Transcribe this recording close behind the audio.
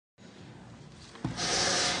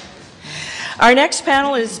Our next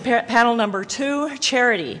panel is panel number 2,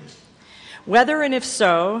 Charity. Whether and if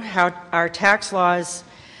so, how our tax laws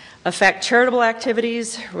affect charitable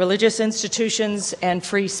activities, religious institutions, and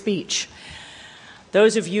free speech.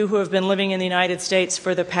 Those of you who have been living in the United States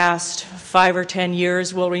for the past 5 or 10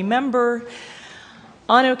 years will remember,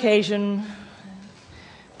 on occasion,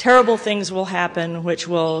 terrible things will happen which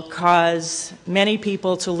will cause many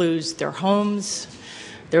people to lose their homes,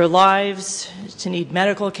 their lives, to need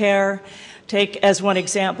medical care. Take as one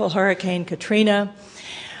example Hurricane Katrina.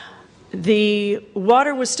 The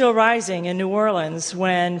water was still rising in New Orleans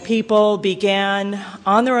when people began,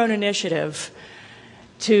 on their own initiative,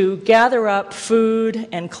 to gather up food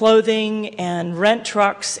and clothing and rent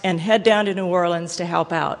trucks and head down to New Orleans to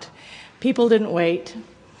help out. People didn't wait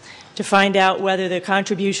to find out whether the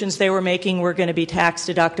contributions they were making were going to be tax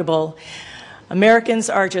deductible. Americans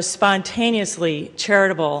are just spontaneously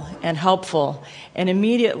charitable and helpful, and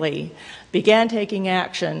immediately began taking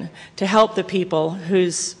action to help the people who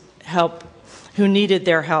needed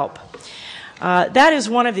their help. That is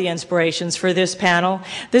one of the inspirations for this panel.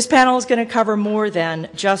 This panel is going to cover more than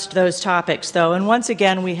just those topics, though, and once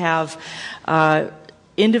again we have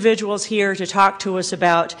individuals here to talk to us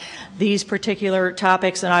about these particular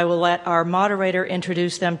topics, and I will let our moderator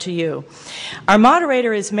introduce them to you. Our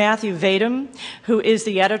moderator is Matthew Vadum, who is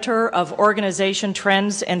the editor of Organization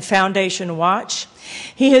Trends and Foundation Watch.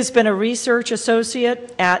 He has been a research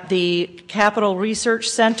associate at the Capital Research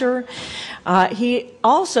Center. He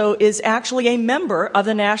also is actually a member of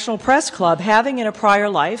the National Press Club, having in a prior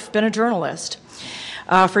life been a journalist.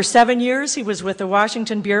 For 7 years, he was with the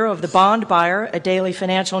Washington Bureau of the Bond Buyer, a daily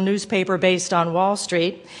financial newspaper based on Wall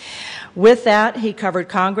Street. With that, he covered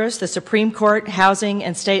Congress, the Supreme Court, housing,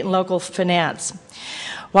 and state and local finance.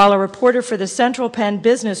 While a reporter for the Central Penn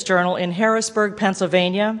Business Journal in Harrisburg,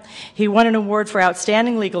 Pennsylvania, he won an award for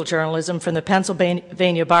outstanding legal journalism from the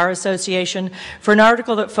Pennsylvania Bar Association for an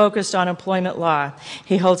article that focused on employment law.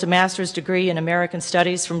 He holds a master's degree in American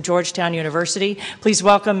Studies from Georgetown University. Please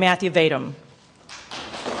welcome Matthew Vadum.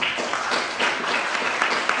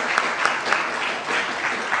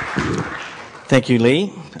 Thank you,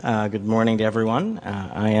 Lee. Good morning to everyone.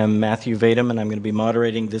 I am Matthew Vadum, and I'm going to be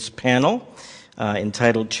moderating this panel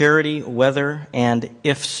entitled Charity, Whether and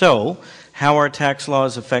If So, How Our Tax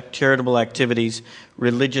Laws Affect Charitable Activities,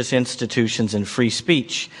 Religious Institutions, and Free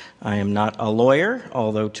Speech. I am not a lawyer,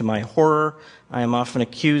 although to my horror, I am often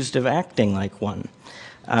accused of acting like one.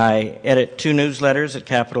 I edit 2 newsletters at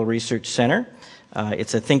Capital Research Center.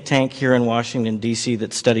 It's a think tank here in Washington, D.C.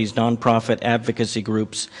 that studies nonprofit advocacy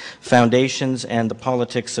groups, foundations, and the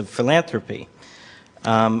politics of philanthropy.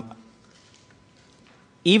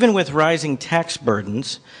 Even with rising tax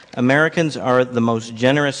burdens, Americans are the most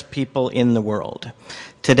generous people in the world.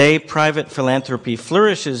 Today, private philanthropy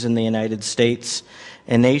flourishes in the United States,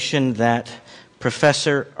 a nation that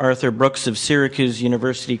Professor Arthur Brooks of Syracuse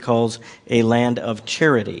University calls a land of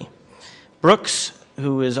charity. Brooks,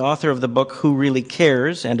 who is author of the book Who Really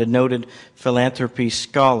Cares and a noted philanthropy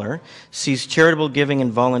scholar, sees charitable giving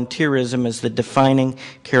and volunteerism as the defining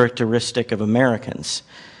characteristic of Americans.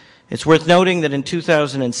 It's worth noting that in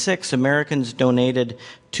 2006, Americans donated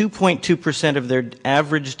 2.2% of their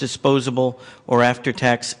average disposable or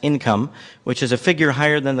after-tax income, which is a figure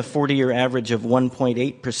higher than the 40-year average of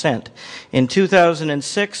 1.8%. In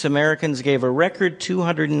 2006, Americans gave a record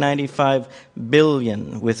 $295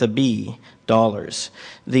 billion with a B dollars.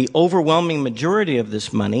 The overwhelming majority of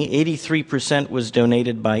this money, 83%, was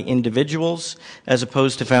donated by individuals as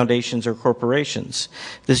opposed to foundations or corporations.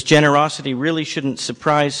 This generosity really shouldn't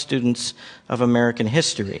surprise students of American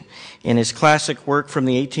history. In his classic work from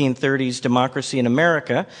the 1830s, Democracy in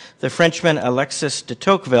America, the Frenchman Alexis de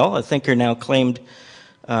Tocqueville, a thinker now claimed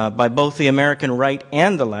by both the American right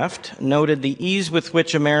and the left, noted the ease with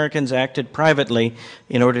which Americans acted privately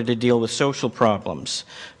in order to deal with social problems.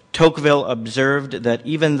 Tocqueville observed that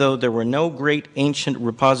even though there were no great ancient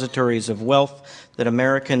repositories of wealth that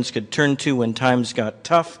Americans could turn to when times got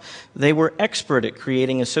tough, they were expert at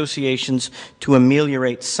creating associations to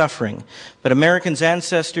ameliorate suffering. But Americans'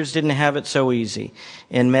 ancestors didn't have it so easy.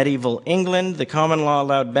 In medieval England, the common law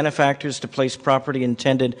allowed benefactors to place property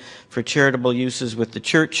intended for charitable uses with the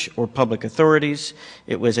church or public authorities.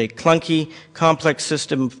 It was a clunky, complex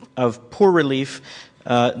system of poor relief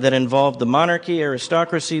that involved the monarchy,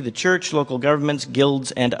 aristocracy, the church, local governments,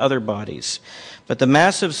 guilds, and other bodies. But the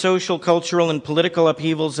massive social, cultural, and political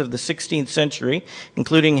upheavals of the 16th century,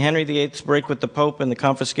 including Henry VIII's break with the Pope and the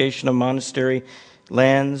confiscation of monastery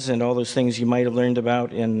lands, and all those things you might have learned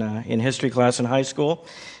about in history class in high school,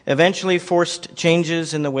 eventually forced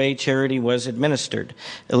changes in the way charity was administered.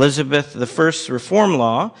 Elizabeth I's reform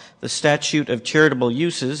law, the Statute of Charitable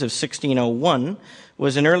Uses of 1601,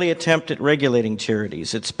 was an early attempt at regulating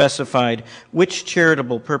charities. It specified which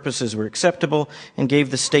charitable purposes were acceptable and gave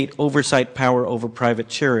the state oversight power over private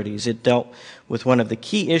charities. It dealt with one of the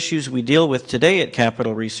key issues we deal with today at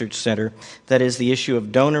Capital Research Center, that is the issue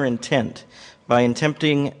of donor intent, by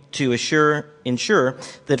attempting to ensure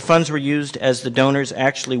that funds were used as the donors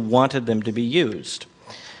actually wanted them to be used.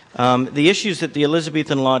 The issues that the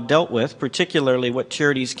Elizabethan law dealt with, particularly what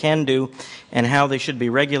charities can do and how they should be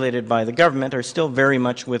regulated by the government, are still very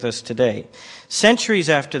much with us today. Centuries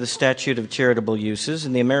after the Statute of Charitable Uses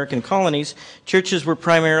in the American colonies, churches were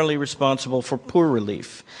primarily responsible for poor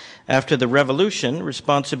relief. After the Revolution,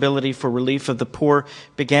 responsibility for relief of the poor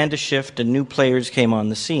began to shift and new players came on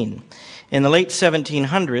the scene. In the late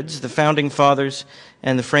 1700s, the Founding Fathers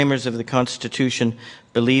and the framers of the Constitution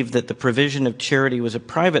believed that the provision of charity was a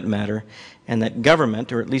private matter and that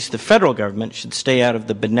government, or at least the federal government, should stay out of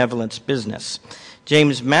the benevolence business.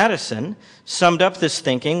 James Madison summed up this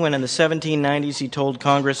thinking when in the 1790s he told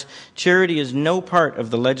Congress, "Charity is no part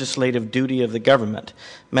of the legislative duty of the government."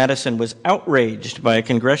 Madison was outraged by a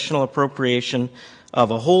congressional appropriation of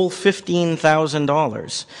a whole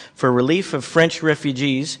 $15,000 for relief of French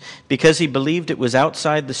refugees because he believed it was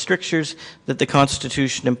outside the strictures that the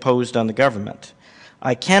Constitution imposed on the government.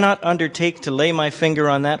 I cannot undertake to lay my finger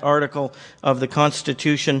on that article of the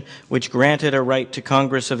Constitution which granted a right to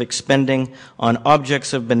Congress of expending on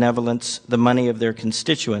objects of benevolence the money of their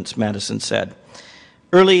constituents, Madison said.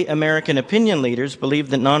 Early American opinion leaders believed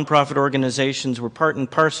that nonprofit organizations were part and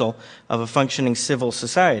parcel of a functioning civil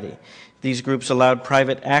society. These groups allowed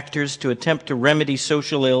private actors to attempt to remedy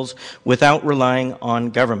social ills without relying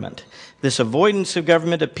on government. This avoidance of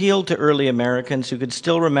government appealed to early Americans who could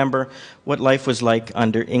still remember what life was like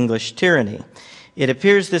under English tyranny. It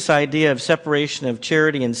appears this idea of separation of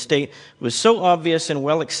charity and state was so obvious and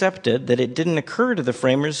well accepted that it didn't occur to the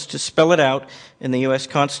framers to spell it out in the U.S.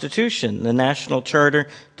 Constitution. The National Charter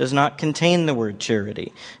does not contain the word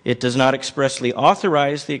charity. It does not expressly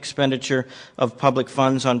authorize the expenditure of public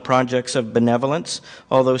funds on projects of benevolence,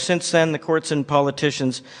 although since then the courts and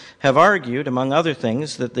politicians have argued, among other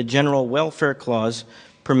things, that the General Welfare Clause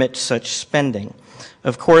permits such spending.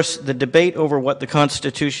 Of course, the debate over what the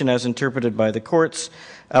Constitution, as interpreted by the courts,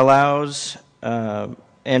 allows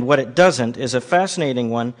and what it doesn't is a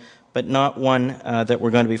fascinating one, but not one that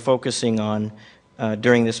we're going to be focusing on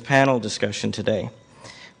during this panel discussion today.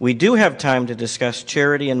 We do have time to discuss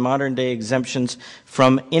charity and modern-day exemptions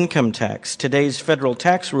from income tax. Today's federal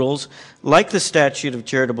tax rules, like the Statute of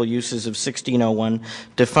Charitable Uses of 1601,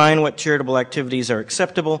 define what charitable activities are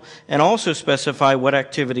acceptable and also specify what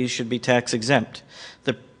activities should be tax-exempt.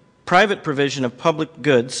 The private provision of public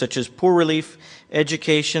goods, such as poor relief,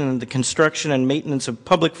 education, and the construction and maintenance of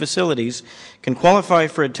public facilities, can qualify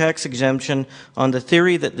for a tax exemption on the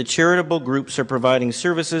theory that the charitable groups are providing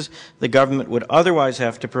services the government would otherwise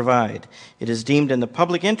have to provide. It is deemed in the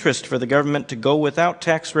public interest for the government to go without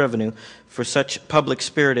tax revenue for such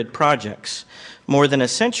public-spirited projects. More than a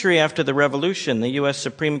century after the Revolution, the U.S.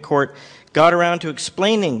 Supreme Court got around to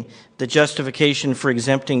explaining the justification for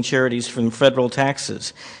exempting charities from federal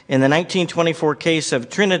taxes. In the 1924 case of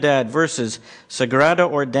Trinidad versus Sagrada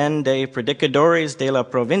Orden de Predicadores de la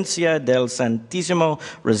Provincia del Santísimo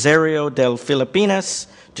Rosario del Filipinas,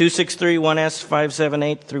 2631S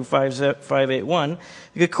 578 through 581,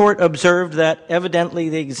 the court observed that evidently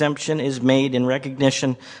the exemption is made in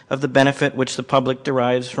recognition of the benefit which the public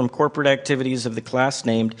derives from corporate activities of the class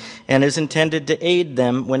named and is intended to aid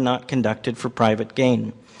them when not conducted for private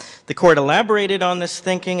gain. The court elaborated on this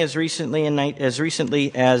thinking as recently as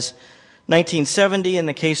 1970 in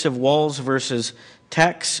the case of Walls versus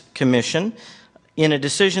Tax Commission. In a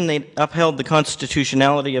decision, they upheld the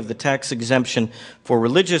constitutionality of the tax exemption for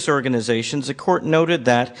religious organizations. The court noted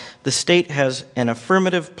that the state has an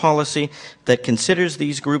affirmative policy that considers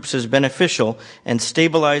these groups as beneficial and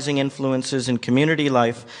stabilizing influences in community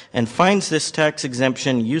life and finds this tax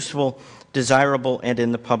exemption useful, desirable, and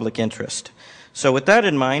in the public interest. So with that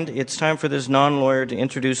in mind, it's time for this non-lawyer to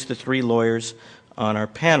introduce the three lawyers on our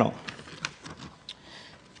panel.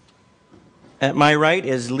 At my right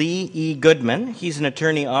is Lee E. Goodman. He's an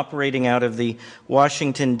attorney operating out of the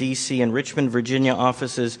Washington, D.C. and Richmond, Virginia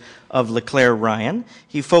offices of LeClairRyan.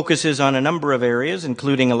 He focuses on a number of areas,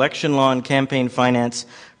 including election law and campaign finance,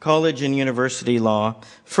 college and university law,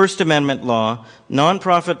 First Amendment law,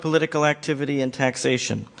 nonprofit political activity, and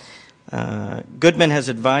taxation. Goodman has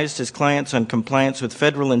advised his clients on compliance with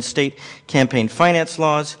federal and state campaign finance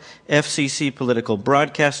laws, FCC political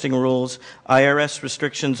broadcasting rules, IRS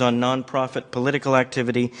restrictions on nonprofit political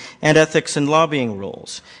activity, and ethics and lobbying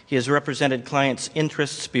rules. He has represented clients'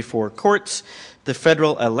 interests before courts, the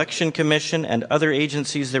Federal Election Commission, and other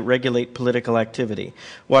agencies that regulate political activity.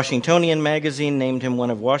 Washingtonian magazine named him one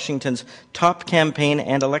of Washington's top campaign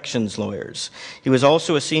and elections lawyers. He was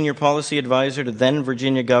also a senior policy advisor to then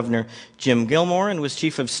Virginia Governor Jim Gilmore and was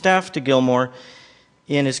chief of staff to Gilmore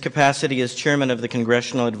in his capacity as chairman of the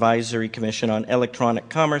Congressional Advisory Commission on Electronic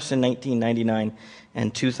Commerce in 1999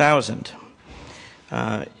 and 2000.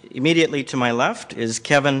 Immediately to my left is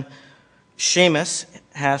Kevin Seamus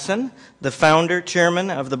Hasson, the founder, chairman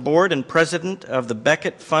of the board, and president of the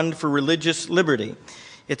Becket Fund for Religious Liberty.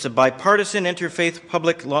 It's a bipartisan interfaith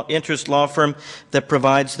public interest law firm that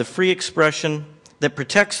provides the free expression, that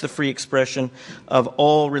protects the free expression of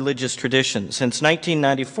all religious traditions. Since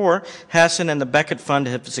 1994, Hasson and the Becket Fund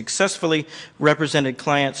have successfully represented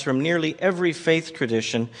clients from nearly every faith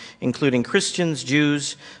tradition, including Christians,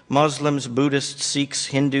 Jews, Muslims, Buddhists, Sikhs,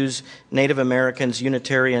 Hindus, Native Americans,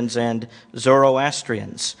 Unitarians, and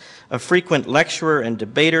Zoroastrians. A frequent lecturer and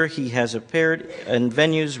debater, he has appeared in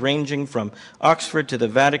venues ranging from Oxford to the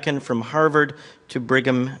Vatican, from Harvard to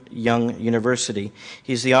Brigham Young University.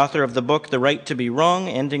 He's the author of the book, The Right to Be Wrong,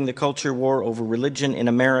 Ending the Culture War Over Religion in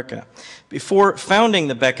America. Before founding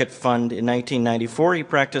the Becket Fund in 1994, he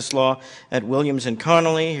practiced law at Williams &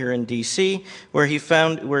 Connolly here in D.C., where he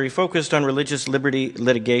focused on religious liberty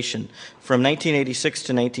litigation. From 1986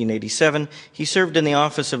 to 1987, he served in the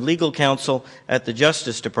Office of Legal Counsel at the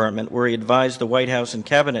Justice Department, where he advised the White House and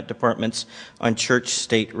Cabinet departments on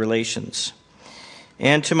church-state relations.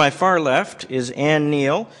 And to my far left is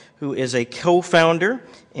Neal, who is a co-founder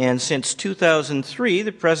and since 2003,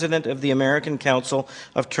 the president of the American Council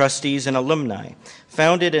of Trustees and Alumni.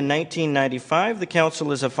 Founded in 1995, the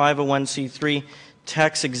council is a 501c3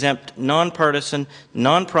 tax-exempt, nonpartisan,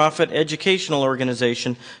 nonprofit educational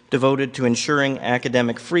organization devoted to ensuring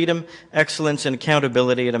academic freedom, excellence, and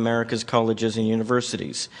accountability at America's colleges and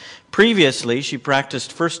universities. Previously, she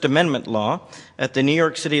practiced First Amendment law at the New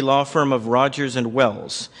York City law firm of Rogers and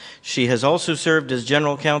Wells. She has also served as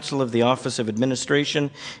general counsel of the Office of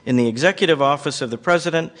Administration in the Executive Office of the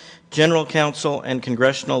President, general counsel and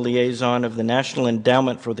congressional liaison of the National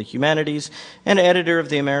Endowment for the Humanities, and editor of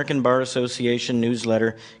the American Bar Association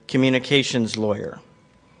newsletter, Communications Lawyer.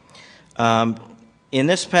 In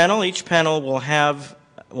this panel, each panel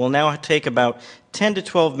will now take about 10 to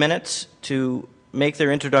 12 minutes to make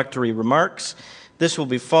their introductory remarks. This will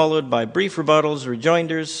be followed by brief rebuttals,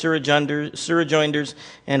 rejoinders, surrejoinders,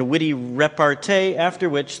 and witty repartee, after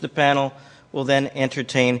which the panel will then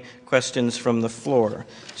entertain questions from the floor.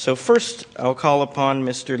 So first, I'll call upon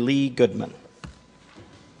Mr. Lee Goodman.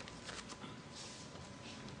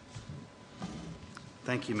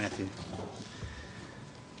 Thank you, Matthew.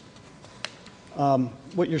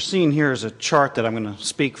 What you're seeing here is a chart that I'm going to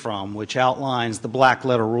speak from, which outlines the black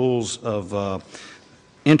letter rules of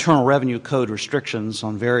Internal Revenue Code restrictions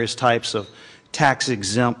on various types of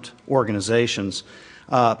tax-exempt organizations.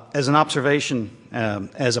 As an observation,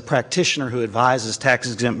 as a practitioner who advises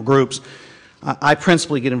tax-exempt groups, I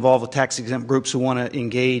principally get involved with tax-exempt groups who want to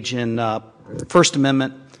engage in First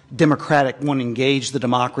Amendment, democratic, want to engage the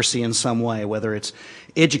democracy in some way, whether it's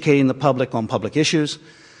educating the public on public issues,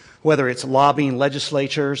 whether it's lobbying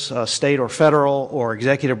legislatures, state or federal or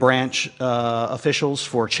executive branch officials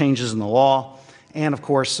for changes in the law, and of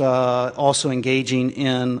course also engaging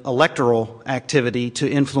in electoral activity to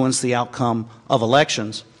influence the outcome of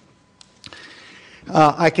elections.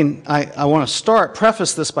 I want to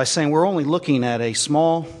preface this by saying we're only looking at a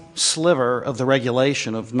small sliver of the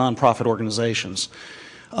regulation of nonprofit organizations.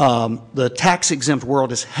 The tax-exempt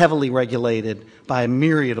world is heavily regulated by a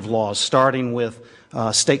myriad of laws, starting with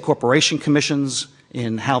state corporation commissions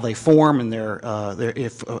in how they form and their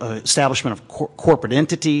establishment of corporate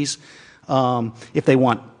entities. If they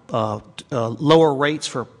want lower rates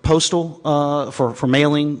for postal, for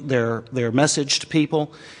mailing their message to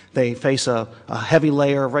people, they face a heavy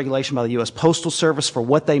layer of regulation by the U.S. Postal Service for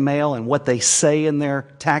what they mail and what they say in their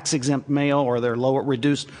tax-exempt mail or their lower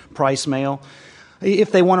reduced price mail.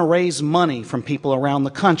 If they want to raise money from people around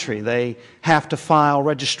the country, they have to file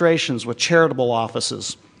registrations with charitable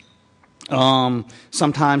offices.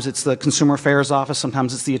 Sometimes it's the Consumer Affairs Office,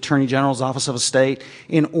 sometimes it's the Attorney General's Office of a state,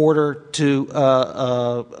 in order to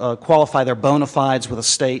qualify their bona fides with a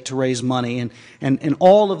state to raise money. And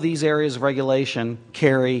all of these areas of regulation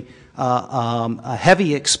carry a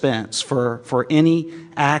heavy expense for any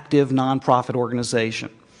active nonprofit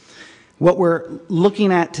organization. What we're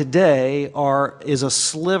looking at today is a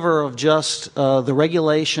sliver of just the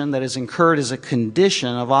regulation that is incurred as a condition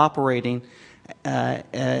of operating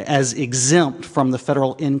as exempt from the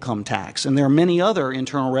federal income tax. And there are many other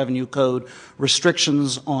Internal Revenue Code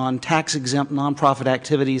restrictions on tax-exempt nonprofit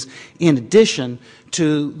activities in addition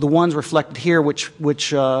to the ones reflected here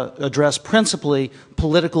which address principally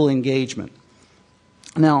political engagement.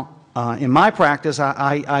 Now, in my practice,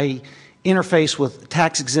 I interface with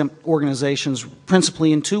tax-exempt organizations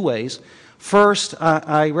principally in two ways. First,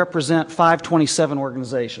 I represent 527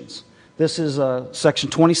 organizations. This is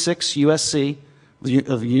Section 26 USC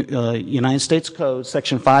of United States Code,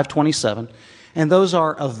 Section 527, and those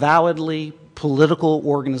are avowedly political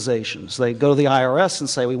organizations. They go to the IRS and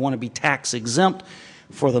say we want to be tax-exempt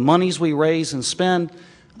for the monies we raise and spend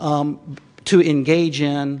to engage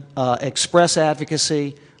in express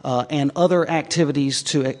advocacy and other activities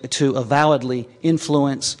to avowedly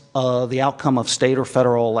influence the outcome of state or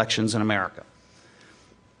federal elections in America.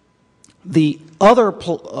 The other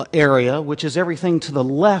area, which is everything to the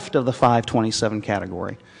left of the 527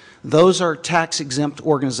 category, those are tax-exempt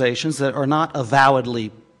organizations that are not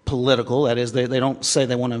avowedly political. That is, they don't say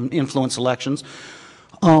they want to influence elections,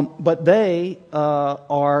 but they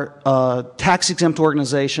are tax-exempt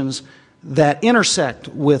organizations that intersect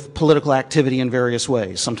with political activity in various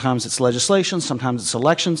ways. Sometimes it's legislation, sometimes it's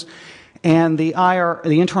elections. And the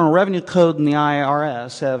Internal Revenue Code and the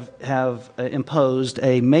IRS have imposed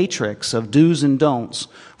a matrix of do's and don'ts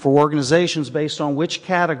for organizations based on which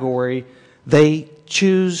category they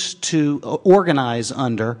choose to organize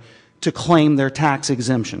under to claim their tax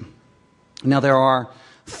exemption. Now, there are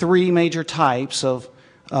three major types of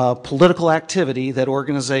political activity that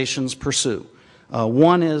organizations pursue.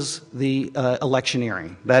 One is the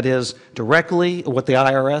electioneering. That is directly, what the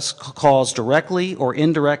IRS calls directly or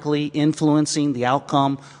indirectly influencing the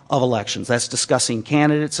outcome of elections. That's discussing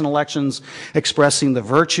candidates in elections, expressing the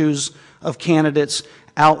virtues of candidates,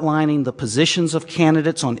 outlining the positions of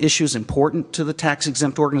candidates on issues important to the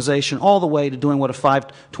tax-exempt organization, all the way to doing what a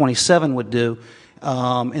 527 would do,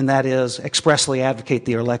 and that is expressly advocate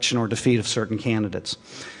the election or defeat of certain candidates.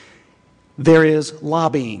 There is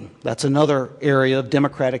lobbying. That's another area of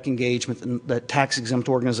democratic engagement that tax-exempt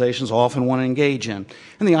organizations often want to engage in.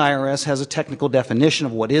 And the IRS has a technical definition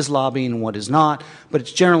of what is lobbying and what is not, but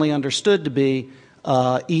it's generally understood to be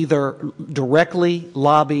either directly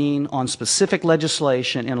lobbying on specific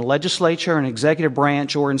legislation in a legislature, an executive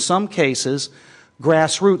branch, or in some cases,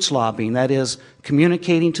 grassroots lobbying. That is,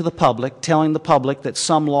 communicating to the public, telling the public that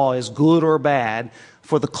some law is good or bad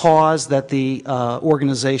for the cause that the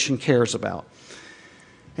organization cares about.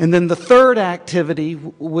 And then the third activity,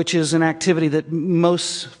 which is an activity that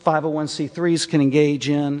most 501c3s can engage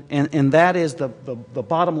in, and that is the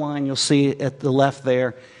bottom line you'll see at the left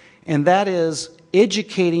there, and that is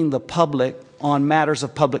educating the public on matters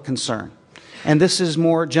of public concern. And this is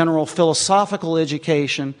more general philosophical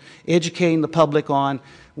education, educating the public on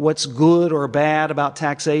what's good or bad about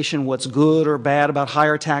taxation, what's good or bad about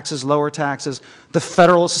higher taxes, lower taxes. The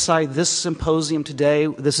Federalist Society, this symposium today,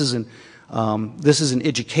 this is an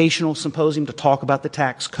educational symposium to talk about the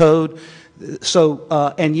tax code.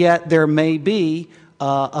 So, and yet there may be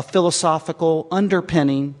a philosophical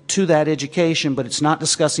underpinning to that education, but it's not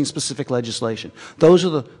discussing specific legislation. Those are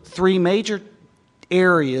the three major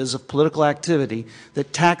areas of political activity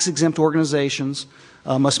that tax-exempt organizations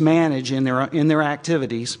must manage in their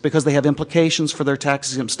activities because they have implications for their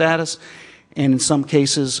tax-exempt status, and in some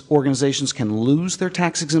cases organizations can lose their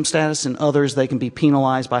tax-exempt status, and others they can be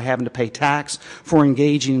penalized by having to pay tax for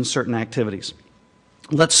engaging in certain activities.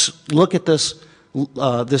 Let's look at this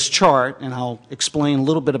chart, and I'll explain a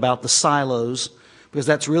little bit about the silos because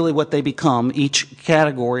that's really what they become. Each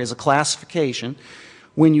category is a classification.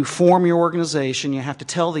 When you form your organization, you have to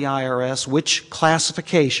tell the IRS which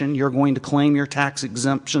classification you're going to claim your tax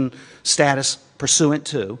exemption status pursuant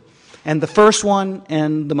to. And the first one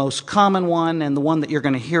and the most common one and the one that you're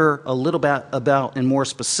going to hear a little bit about and more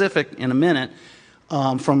specific in a minute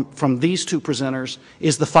from these two presenters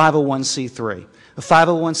is the 501c3. The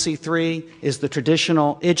 501c3 is the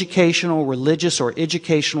traditional educational, religious, or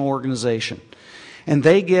educational organization. And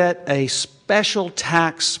they get a special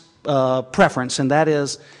tax preference, and that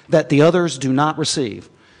is that the others do not receive.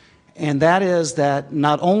 And that is that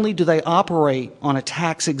not only do they operate on a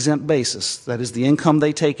tax-exempt basis, that is the income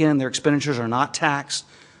they take in, their expenditures are not taxed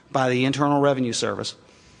by the Internal Revenue Service,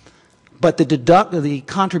 but the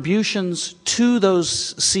contributions to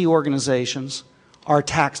those C organizations are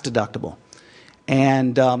tax deductible.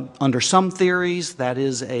 And under some theories, that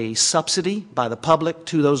is a subsidy by the public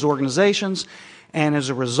to those organizations, and as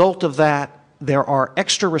a result of that, there are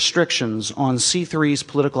extra restrictions on C3's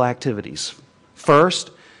political activities.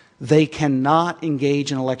 First, they cannot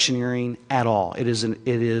engage in electioneering at all. It is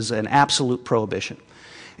an absolute prohibition.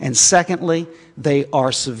 And secondly, they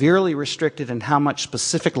are severely restricted in how much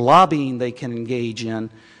specific lobbying they can engage in.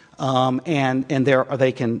 The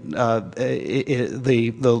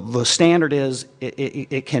standard is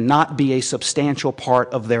it cannot be a substantial part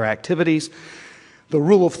of their activities. The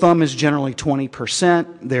rule of thumb is generally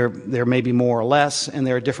 20%. There may be more or less, and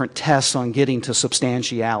there are different tests on getting to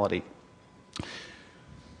substantiality.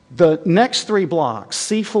 The next three blocks,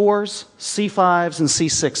 C4s, C5s, and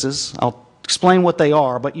C6s, I'll explain what they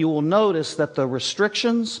are, but you will notice that the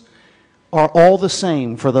restrictions are all the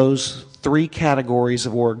same for those three categories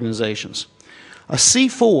of organizations. A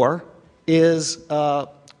C4 is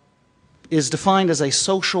defined as a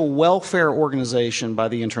social welfare organization by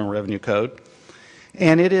the Internal Revenue Code,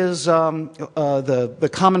 and it is the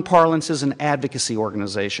common parlance is an advocacy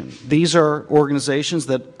organization. These are organizations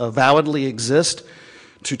that avowedly exist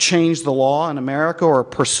to change the law in America or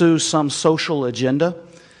pursue some social agenda.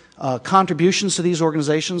 Contributions to these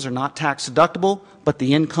organizations are not tax deductible, but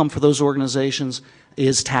the income for those organizations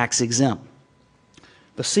is tax exempt.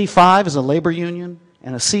 The C5 is a labor union,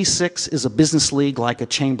 and a C6 is a business league like a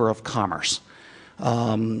chamber of commerce.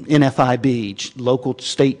 NFIB, local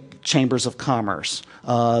state chambers of commerce,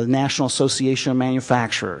 National Association of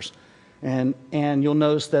Manufacturers. And you'll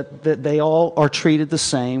notice that they all are treated the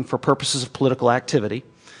same for purposes of political activity.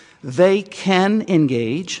 They can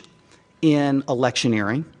engage in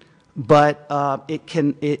electioneering, but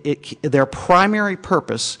their primary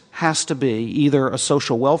purpose has to be either a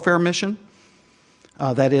social welfare mission,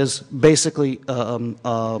 that is basically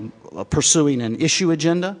pursuing an issue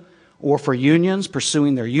agenda, or for unions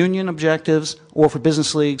pursuing their union objectives, or for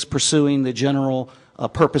business leagues pursuing the general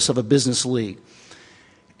purpose of a business league.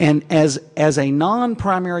 And as a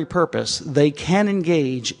non-primary purpose, they can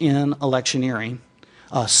engage in electioneering,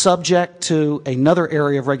 subject to another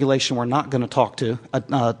area of regulation we're not going to talk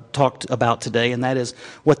about today, and that is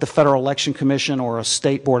what the Federal Election Commission or a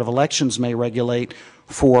state board of elections may regulate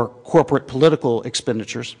for corporate political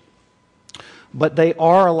expenditures. But they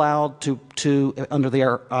are allowed to under the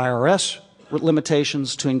IRS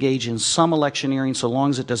limitations, to engage in some electioneering so long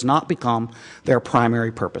as it does not become their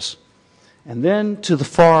primary purpose. And then to the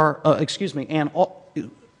far,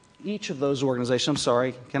 each of those organizations, I'm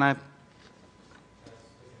sorry, can I?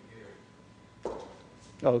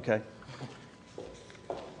 Oh, okay.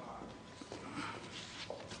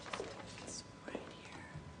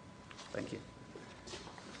 Thank you.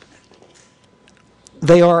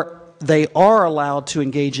 They are allowed to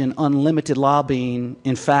engage in unlimited lobbying.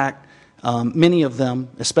 In fact, many of them,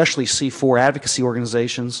 especially C4 advocacy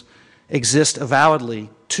organizations, exist avowedly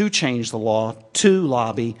to change the law, to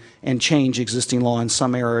lobby, and change existing law in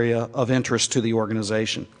some area of interest to the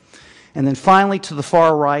organization. And then finally, to the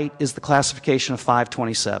far right is the classification of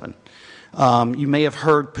 527. You may have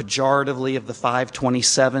heard pejoratively of the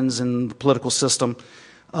 527s in the political system.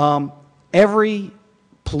 Every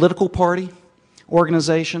political party,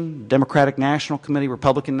 organization, Democratic National Committee,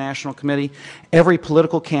 Republican National Committee, every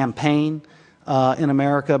political campaign in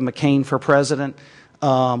America, McCain for president,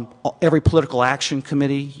 every political action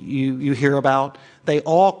committee you hear about, they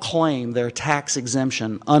all claim their tax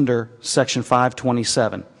exemption under Section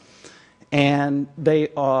 527. And they,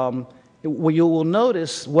 you will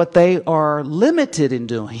notice what they are limited in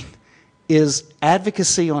doing is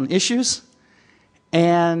advocacy on issues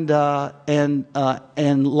and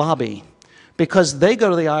lobbying, because they go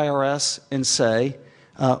to the IRS and say,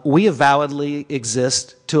 we avowedly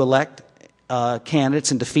exist to elect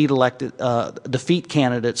candidates and defeat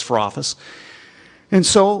candidates for office. And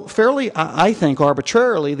so fairly, I think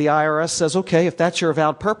arbitrarily, the IRS says, okay, if that's your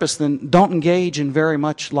avowed purpose, then don't engage in very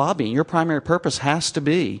much lobbying. Your primary purpose has to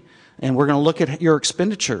be, and we're going to look at your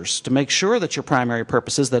expenditures to make sure that your primary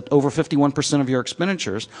purpose is that over 51% of your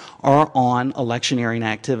expenditures are on electioneering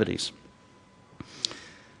activities.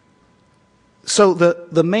 So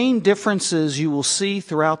the main differences you will see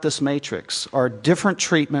throughout this matrix are different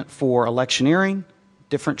treatment for electioneering,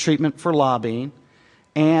 different treatment for lobbying,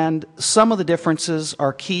 and some of the differences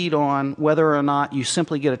are keyed on whether or not you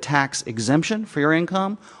simply get a tax exemption for your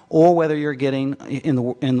income, or whether you're getting, in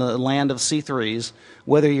the land of C3s,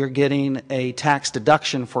 whether you're getting a tax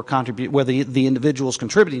deduction for whether the individuals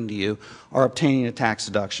contributing to you are obtaining a tax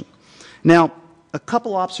deduction. Now, a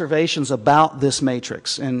couple observations about this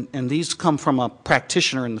matrix, and these come from a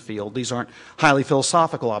practitioner in the field. These aren't highly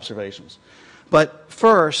philosophical observations. But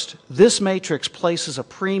first, this matrix places a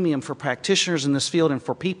premium for practitioners in this field and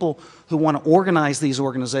for people who want to organize these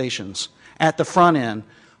organizations at the front end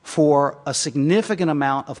for a significant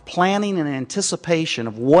amount of planning and anticipation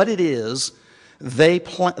of what it is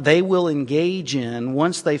they will engage in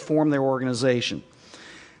once they form their organization.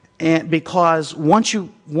 And because once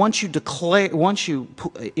you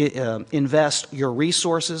invest your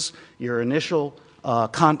resources, your initial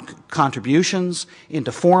contributions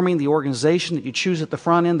into forming the organization that you choose at the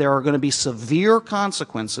front end, there are going to be severe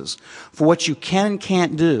consequences for what you can and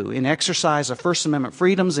can't do in exercise of First Amendment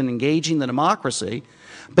freedoms and engaging the democracy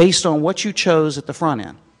based on what you chose at the front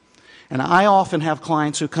end. And I often have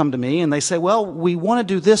clients who come to me and they say, well, we want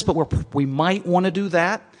to do this, but we might want to do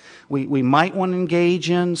that. We might want to engage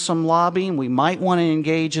in some lobbying. We might want to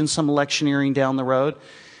engage in some electioneering down the road.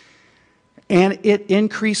 And it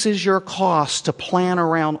increases your cost to plan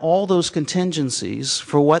around all those contingencies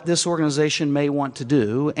for what this organization may want to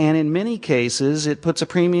do. And in many cases, it puts a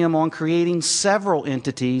premium on creating several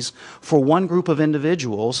entities for one group of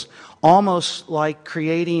individuals, almost like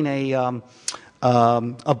creating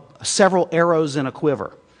several arrows in a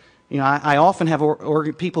quiver. You know, I often have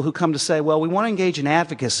people who come to say, well, we want to engage in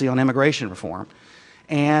advocacy on immigration reform,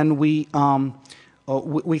 and we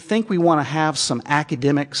think we want to have some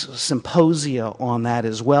academic symposia on that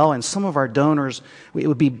as well, and some of our donors, it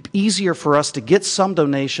would be easier for us to get some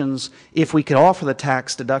donations if we could offer the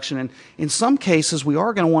tax deduction, and in some cases we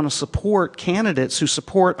are going to want to support candidates who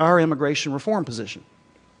support our immigration reform position.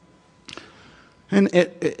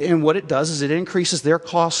 And what it does is it increases their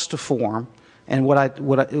costs to form. And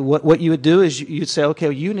what you would do is you'd say, okay,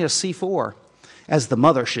 well, you need a C4 as the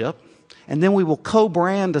mothership, and then we will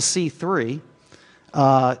co-brand a C3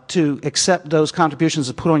 to accept those contributions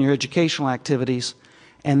and put on your educational activities.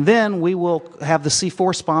 And then we will have the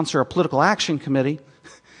C4 sponsor a political action committee,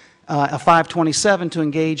 a 527 to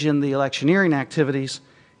engage in the electioneering activities,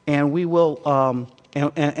 and we will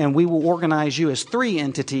organize you as 3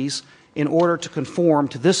 entities in order to conform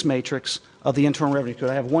to this matrix of the Internal Revenue Code.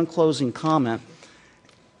 I have one closing comment,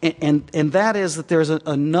 and that is that there's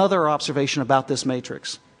another observation about this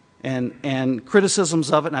matrix, and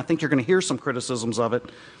criticisms of it, and I think you're going to hear some criticisms of it.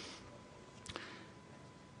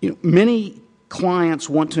 You know, many clients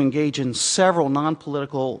want to engage in several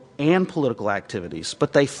non-political and political activities,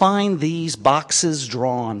 but they find these boxes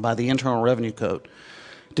drawn by the Internal Revenue Code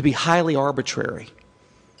to be highly arbitrary,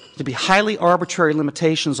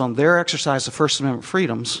 limitations on their exercise of First Amendment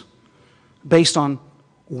freedoms based on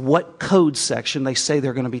what code section they say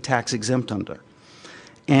they're going to be tax exempt under.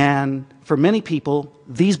 And for many people,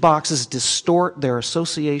 these boxes distort their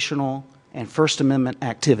associational and First Amendment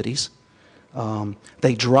activities.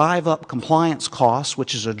 They drive up compliance costs,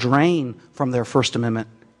 which is a drain from their First Amendment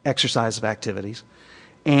exercise of activities.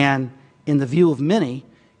 And in the view of many,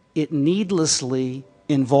 it needlessly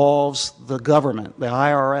involves the government, the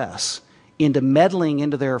IRS, into meddling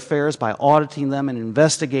into their affairs by auditing them and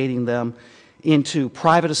investigating them into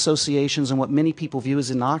private associations and what many people view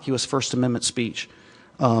as innocuous First Amendment speech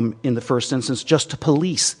in the first instance, just to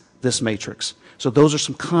police this matrix. So those are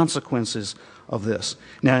some consequences of this.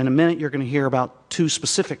 Now, in a minute, you're going to hear about 2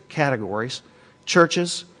 specific categories.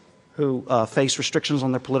 Churches, who face restrictions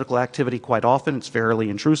on their political activity quite often. It's fairly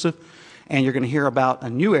intrusive. And you're going to hear about a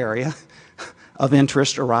new area of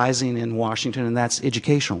interest arising in Washington, and that's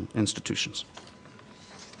educational institutions.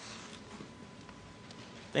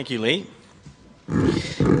 Thank you, Lee.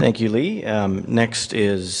 Thank you, Lee. Next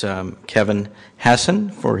is Kevin Hasson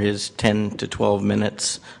for his 10 to 12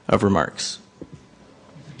 minutes of remarks.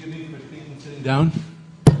 Forgive me for speaking sitting down.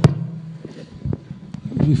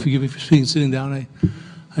 Forgive me for speaking sitting down.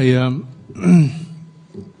 I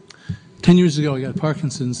 10 years ago, I got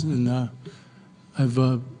Parkinson's, and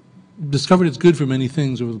I've discovered it's good for many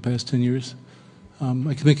things over the past 10 years. I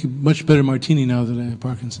can make a much better martini now that I have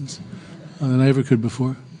Parkinson's than I ever could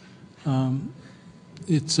before.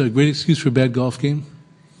 It's a great excuse for a bad golf game.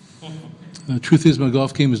 The truth is, my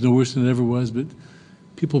golf game is no worse than it ever was, but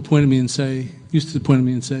people used to point at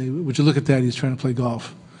me and say, would you look at that, he's trying to play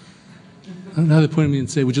golf. Now they point at me and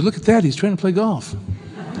say, would you look at that, he's trying to play golf.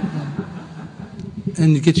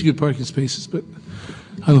 And it gets you good parking spaces, but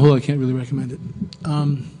on the whole, I can't really recommend it.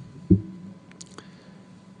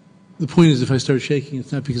 The point is, if I start shaking,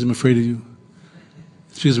 it's not because I'm afraid of you.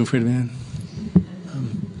 It's because I'm afraid of Ann.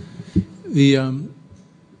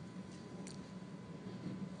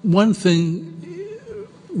 One thing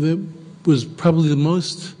that was probably the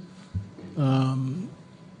most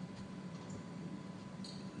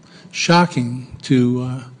shocking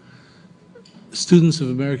to students of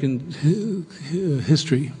American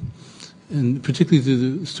history, and particularly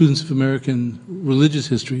to the students of American religious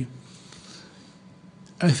history,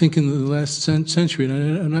 I think in the last century,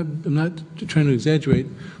 and I'm not trying to exaggerate,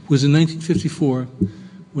 was in 1954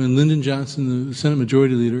 when Lyndon Johnson, the Senate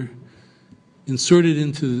Majority Leader, inserted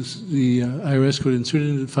into the IRS code, inserted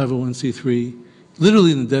into 501c3,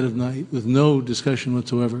 literally in the dead of night, with no discussion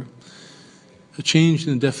whatsoever, a change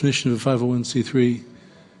in the definition of a 501c3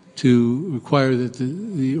 to require that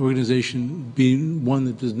the organization be one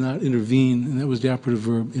that does not intervene, and that was the operative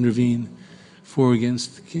verb, intervene, for or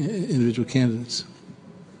against individual candidates.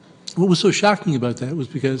 What was so shocking about that was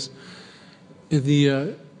because in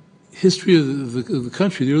the history of the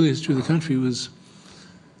country, the early history of the country was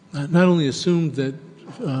not only assumed that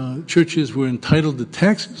churches were entitled to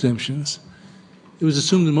tax exemptions, it was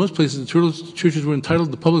assumed in most places that churches were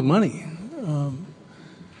entitled to public money.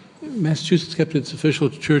 Massachusetts kept its official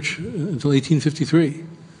church until 1853.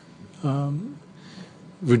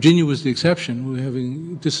 Virginia was the exception. We were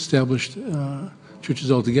having disestablished churches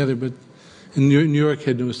altogether, but and New York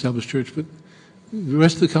had no established church. But the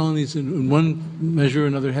rest of the colonies, in one measure or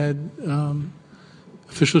another, had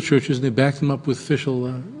official churches, and they backed them up with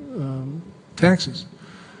official taxes.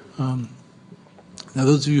 Now,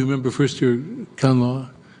 those of you who remember first-year con law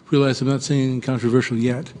realize I'm not saying anything controversial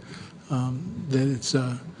yet. That it's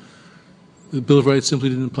the Bill of Rights simply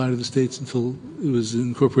didn't apply to the states until it was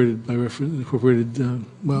incorporated by reference,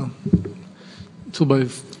 until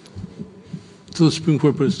the Supreme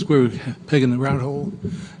Court put a square peg in the round hole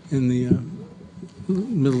in the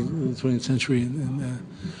middle of the 20th century and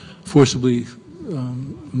forcibly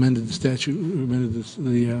amended the statute, amended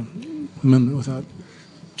the amendment without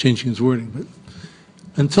changing its wording. But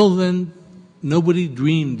until then, nobody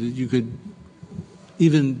dreamed that you could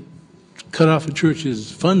even cut off a church's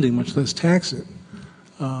funding, much less tax it.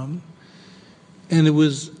 And it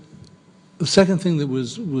was the second thing that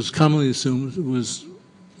was commonly assumed was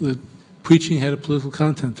that preaching had a political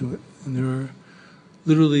content to it, and there are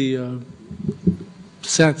literally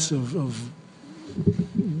sets of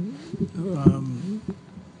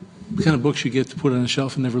the kind of books you get to put on a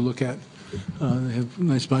shelf and never look at. They have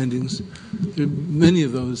nice bindings. There are many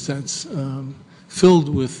of those sets filled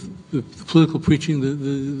with the political preaching,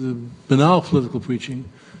 the banal political preaching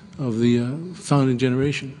of the founding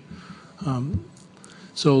generation.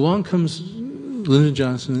 So along comes Lyndon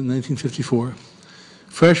Johnson in 1954,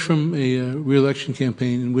 fresh from a re-election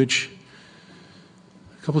campaign in which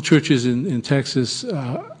a couple churches in Texas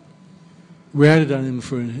ratted on him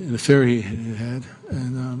for an affair he had,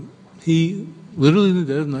 and he literally in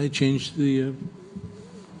the dead of night changed the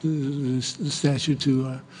statute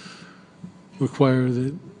to require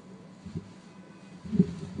that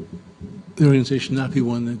the organization not be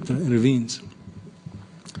one that intervenes.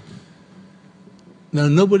 Now,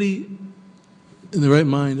 nobody in the right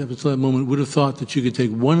mind up until that moment would have thought that you could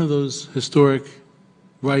take one of those historic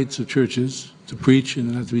rights of churches to preach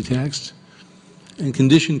and not to be taxed and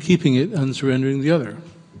condition keeping it on surrendering the other.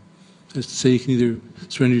 That's to say, you can either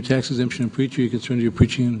surrender your tax exemption and preach, or you can surrender your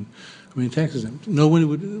preaching and remain tax exempt. Nobody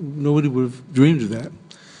would have dreamed of that.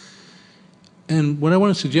 And what I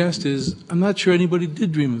want to suggest is, I'm not sure anybody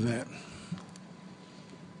did dream of that.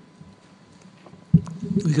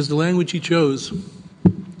 Because the language he chose,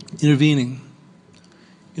 intervening,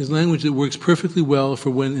 is language that works perfectly well for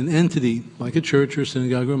when an entity, like a church or a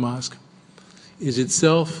synagogue or a mosque, is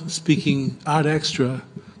itself speaking ad extra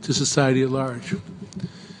to society at large.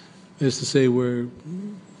 That is to say, where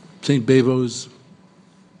St. Bavo's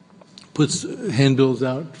puts handbills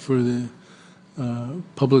out for the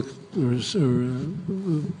public or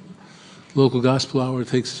local gospel hour,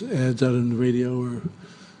 takes ads out on the radio, or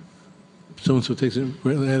so-and-so takes an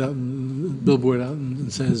ad out, and billboard out,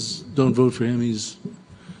 and says, don't vote for him, he's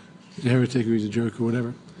a heretic or he's a jerk or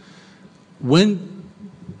whatever. When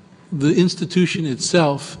the institution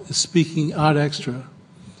itself is speaking ad extra,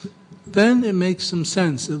 then it makes some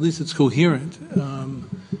sense, at least it's coherent,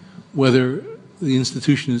 whether the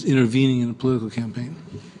institution is intervening in a political campaign.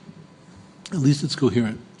 At least it's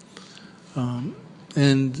coherent. And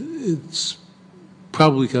it's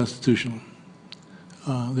probably constitutional.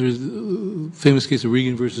 There's a famous case of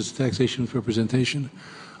Regan versus taxation with representation,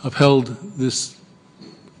 upheld this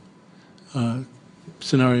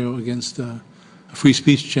scenario against a free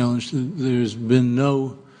speech challenge. There's been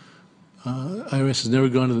no, IRS has never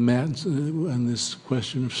gone to the mat on this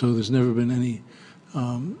question, so there's never been any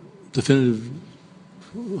definitive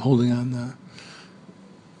holding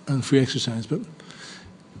on free exercise. But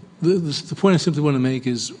the point I simply want to make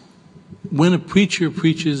is, when a preacher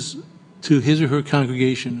preaches to his or her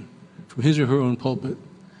congregation from his or her own pulpit,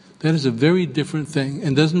 that is a very different thing,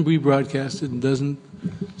 and doesn't rebroadcast it, and doesn't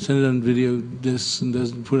send it on video discs, and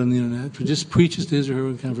doesn't put it on the internet, but just preaches to his or her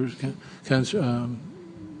own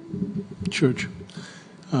church.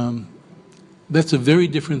 that's a very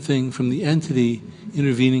different thing from the entity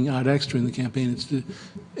intervening ad extra in the campaign. It's the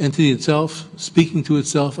entity itself speaking to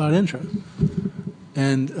itself ad intra.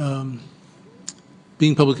 And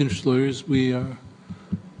being public interest lawyers, we are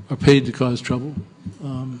paid to cause trouble.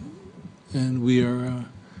 And we are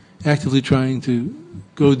actively trying to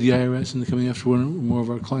goad the IRS into coming after one or more of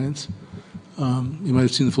our clients. You might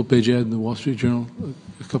have seen the full-page ad in the Wall Street Journal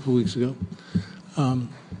a couple of weeks ago.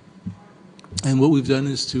 And what we've done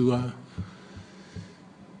is to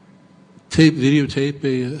videotape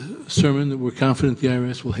a sermon that we're confident the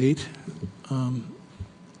IRS will hate,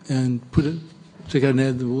 and take out an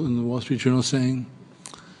ad in the Wall Street Journal saying,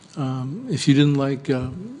 if you didn't like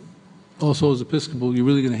All Souls Episcopal, you're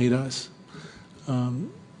really going to hate us. Let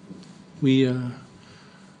me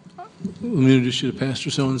introduce you to Pastor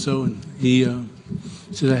so-and-so, and he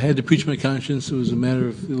said, I had to preach my conscience. It was a matter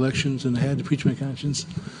of elections, and I had to preach my conscience.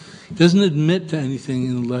 He doesn't admit to anything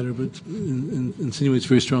in the letter, but insinuates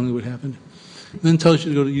very strongly what happened. And then tells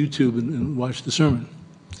you to go to YouTube and watch the sermon.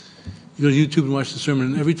 You go to YouTube and watch the sermon,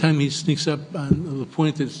 and every time he sneaks up on the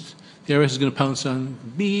point that the IRS is going to pounce on,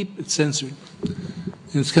 beep, it's censored.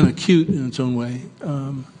 And it's kind of cute in its own way.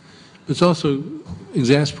 But it's also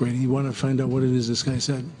exasperating. You want to find out what it is this guy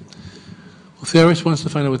said. Well, if the IRS wants to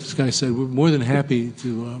find out what this guy said, we're more than happy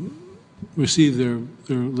to receive their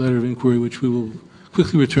letter of inquiry, which we will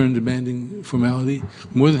quickly return demanding formality.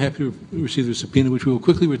 We're more than happy to receive their subpoena, which we will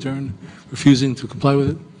quickly return, refusing to comply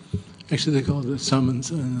with it. Actually, they call it a summons.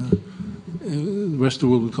 And the rest of the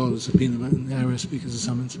world would call it a subpoena, and the IRS because of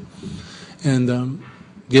summons. And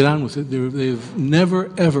get on with it. They've never,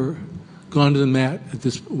 ever gone to the mat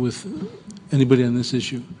with anybody on this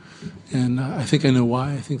issue. And I think I know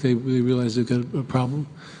why. I think they realize they've got a problem.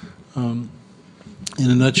 In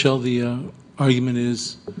a nutshell, the argument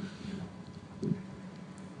is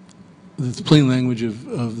that the plain language of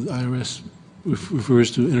the IRS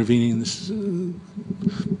refers to intervening in this.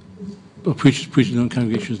 Preaching on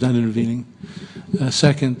congregation is not intervening.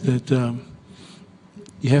 Second, that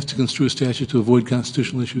you have to construe a statute to avoid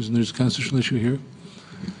constitutional issues, and there's a constitutional issue here.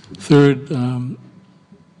 Third, the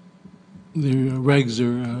regs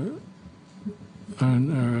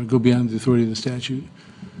go beyond the authority of the statute.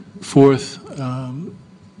 Fourth, that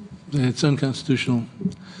it's unconstitutional.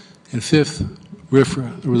 And fifth,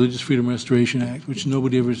 RFRA, the Religious Freedom Restoration Act, which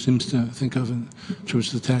nobody ever seems to think of in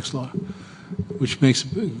terms of the tax law, which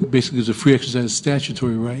basically gives a free exercise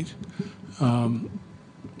statutory right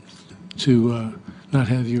to not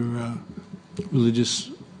have your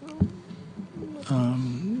religious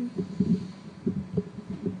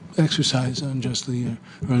exercise unjustly or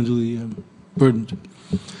unduly burdened.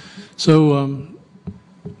 So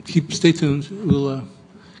stay tuned. We'll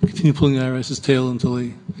continue pulling the IRS's tail until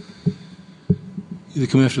they either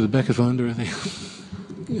come after the Becket Fund or they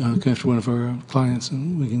come after one of our clients,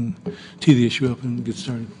 and we can tee the issue up and get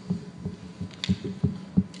started.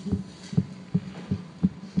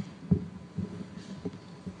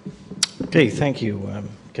 Okay, thank you,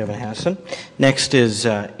 Kevin Hasson. Next is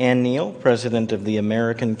Ann Neal, President of the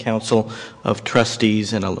American Council of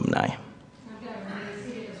Trustees and Alumni.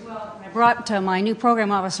 I brought my new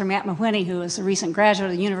program officer, Matt Mahoney, who is a recent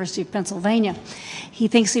graduate of the University of Pennsylvania. He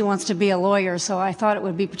thinks he wants to be a lawyer, so I thought it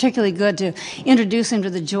would be particularly good to introduce him to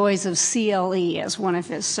the joys of CLE as one of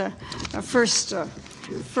his first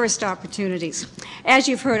opportunities. As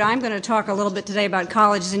you've heard, I'm going to talk a little bit today about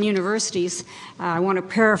colleges and universities. I want to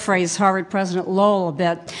paraphrase Harvard President Lowell a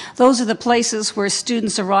bit. Those are the places where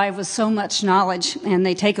students arrive with so much knowledge and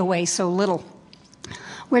they take away so little.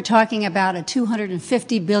 We're talking about a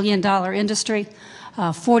 $250 billion industry,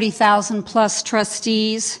 40,000 plus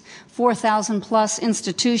trustees, 4,000 plus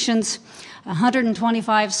institutions,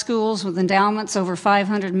 125 schools with endowments over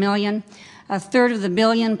 500 million. A third of the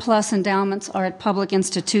billion plus endowments are at public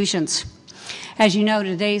institutions. As you know,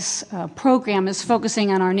 today's program is focusing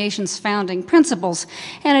on our nation's founding principles,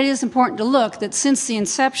 and it is important to look that since the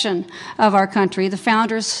inception of our country, the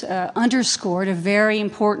founders underscored a very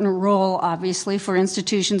important role, obviously, for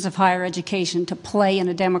institutions of higher education to play in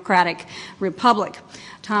a democratic republic.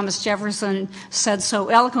 Thomas Jefferson said so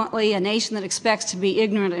eloquently, a nation that expects to be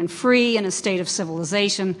ignorant and free in a state of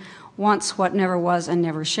civilization wants what never was and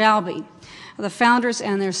never shall be. The founders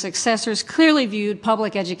and their successors clearly viewed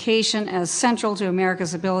public education as central to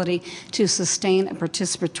America's ability to sustain a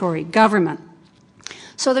participatory government.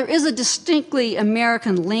 So there is a distinctly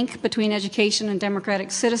American link between education and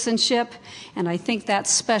democratic citizenship, and I think that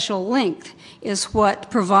special link is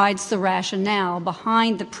what provides the rationale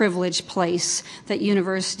behind the privileged place that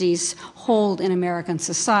universities hold in American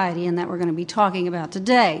society, and that we're going to be talking about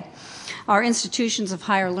today. Our institutions of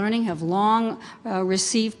higher learning have long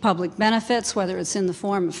received public benefits, whether it's in the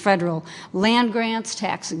form of federal land grants,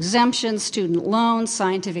 tax exemptions, student loans,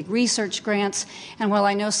 scientific research grants. And while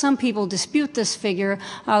I know some people dispute this figure,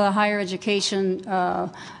 the higher education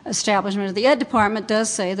establishment of the Ed Department does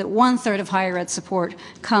say that 1/3 of higher ed support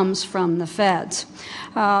comes from the feds.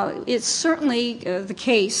 It's certainly the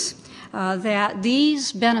case that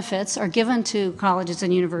these benefits are given to colleges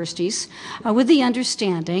and universities with the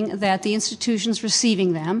understanding that the institutions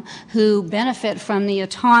receiving them, who benefit from the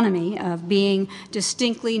autonomy of being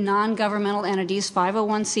distinctly non-governmental entities,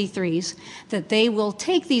 501c3s, that they will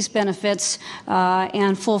take these benefits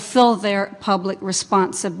and fulfill their public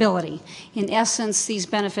responsibility. In essence, these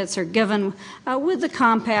benefits are given with the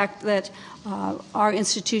compact that our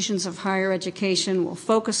institutions of higher education will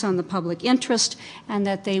focus on the public interest and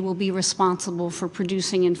that they will be responsible for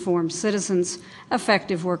producing informed citizens,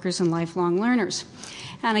 effective workers, and lifelong learners.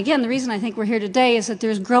 And again, the reason I think we're here today is that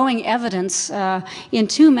there's growing evidence in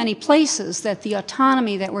too many places that the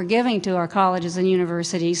autonomy that we're giving to our colleges and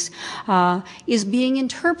universities is being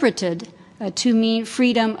interpreted to mean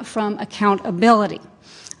freedom from accountability.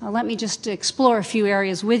 Let me just explore a few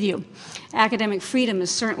areas with you. Academic freedom is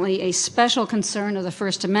certainly a special concern of the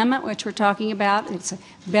First Amendment, which we're talking about. It's a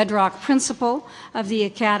bedrock principle of the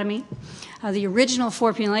Academy. The original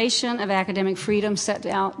formulation of academic freedom set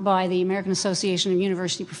out by the American Association of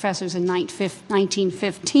University Professors in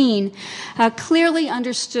 1915 clearly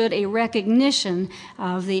understood a recognition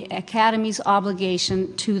of the Academy's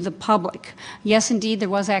obligation to the public. Yes, indeed, there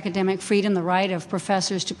was academic freedom, the right of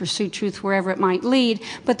professors to pursue truth wherever it might lead,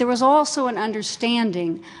 but there was also an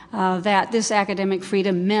understanding that this academic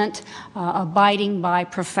freedom meant abiding by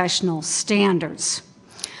professional standards.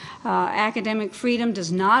 Academic freedom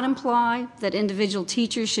does not imply that individual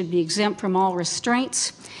teachers should be exempt from all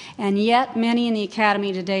restraints, and yet many in the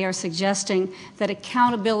Academy today are suggesting that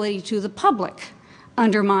accountability to the public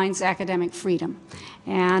undermines academic freedom.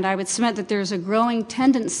 And I would submit that there's a growing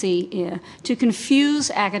tendency to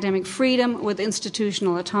confuse academic freedom with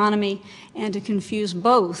institutional autonomy and to confuse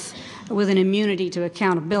both with an immunity to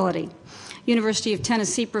accountability. University of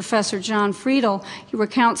Tennessee professor John Friedel, he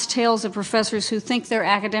recounts tales of professors who think their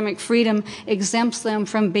academic freedom exempts them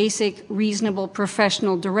from basic, reasonable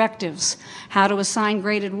professional directives, how to assign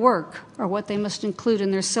graded work, or what they must include in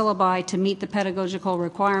their syllabi to meet the pedagogical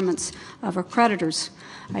requirements of accreditors.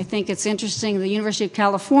 I think it's interesting the University of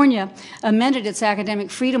California amended its academic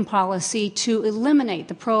freedom policy to eliminate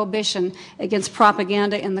the prohibition against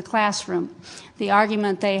propaganda in the classroom. The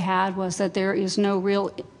argument they had was that there is no real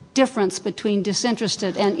difference between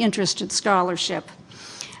disinterested and interested scholarship.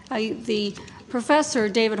 The professor,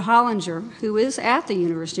 David Hollinger, who is at the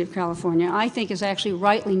University of California, I think has actually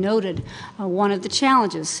rightly noted one of the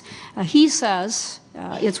challenges. He says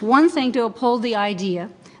it's one thing to uphold the idea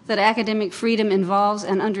that academic freedom involves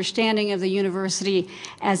an understanding of the university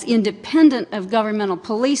as independent of governmental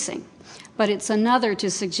policing, but it's another to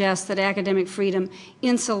suggest that academic freedom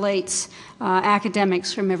insulates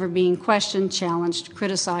academics from ever being questioned, challenged,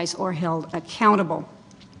 criticized, or held accountable.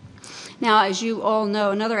 Now, as you all know,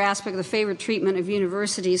 another aspect of the favored treatment of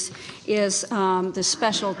universities is the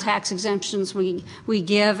special tax exemptions we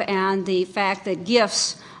give and the fact that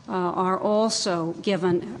gifts are also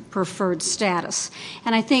given preferred status.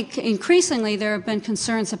 And I think increasingly there have been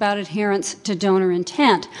concerns about adherence to donor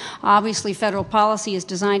intent. Obviously, federal policy is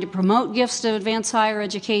designed to promote gifts to advance higher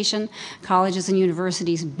education. Colleges and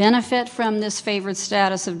universities benefit from this favored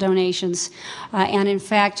status of donations. And in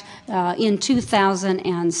fact, in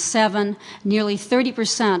 2007, nearly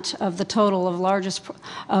 30% of the total of largest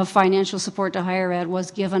of financial support to higher ed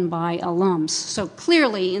was given by alums. So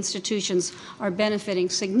clearly, institutions are benefiting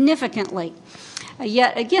significantly.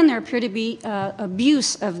 Yet again, there appear to be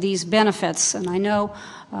abuse of these benefits, and I know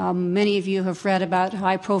many of you have read about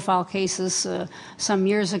high-profile cases some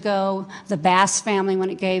years ago. The Bass family, when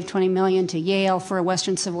it gave $20 million to Yale for a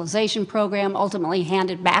Western civilization program, ultimately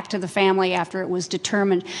handed back to the family after it was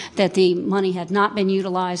determined that the money had not been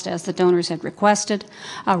utilized as the donors had requested.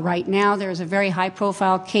 Right now, there is a very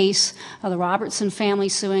high-profile case of the Robertson family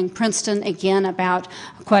suing Princeton, again about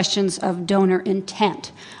questions of donor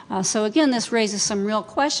intent. So again, this raises some real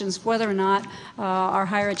questions whether or not our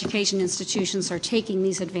higher education institutions are taking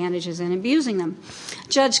these advantages and abusing them.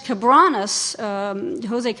 Judge Cabranes,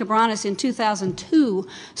 Jose Cabranes, in 2002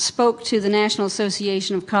 spoke to the National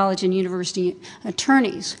Association of College and University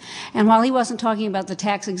Attorneys. And while he wasn't talking about the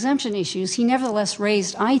tax exemption issues, he nevertheless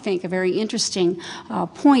raised, I think, a very interesting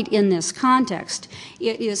point in this context.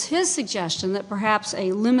 It is his suggestion that perhaps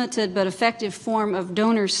a limited but effective form of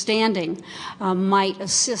donor standing might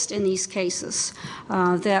assist in these cases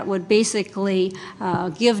that would basically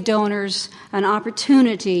give donors an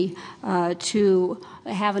opportunity to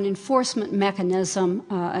have an enforcement mechanism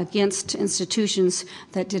against institutions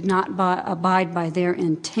that did not abide by their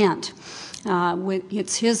intent.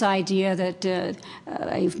 It's his idea that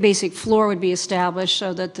a basic floor would be established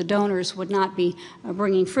so that the donors would not be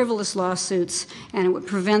bringing frivolous lawsuits, and it would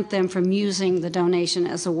prevent them from using the donation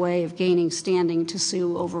as a way of gaining standing to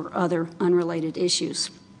sue over other unrelated issues.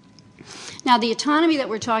 Now, the autonomy that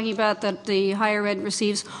we're talking about that the higher ed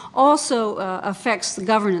receives also affects the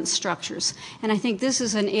governance structures. And I think this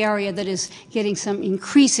is an area that is getting some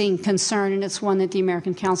increasing concern, and it's one that the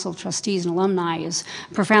American Council of Trustees and Alumni is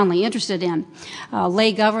profoundly interested in.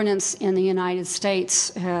 Lay governance in the United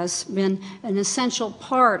States has been an essential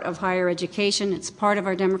part of higher education. It's part of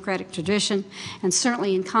our democratic tradition, and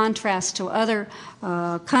certainly in contrast to other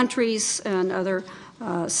countries and other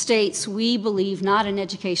states, we believe not in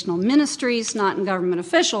educational ministries, not in government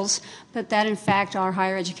officials, but that in fact our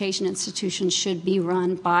higher education institutions should be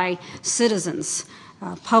run by citizens.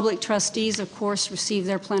 Public trustees, of course, receive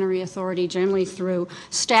their plenary authority generally through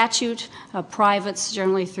statute, privates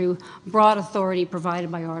generally through broad authority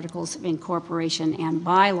provided by articles of incorporation and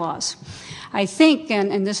bylaws. I think,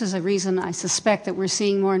 and this is a reason I suspect that we're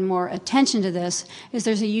seeing more and more attention to this, is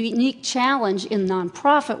there's a unique challenge in the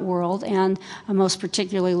nonprofit world, and most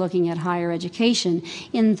particularly looking at higher education,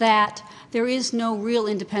 in that there is no real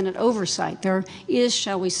independent oversight. There is,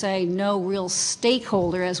 shall we say, no real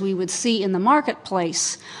stakeholder as we would see in the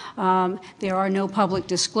marketplace. There are no public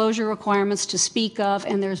disclosure requirements to speak of,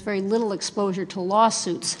 and there's very little exposure to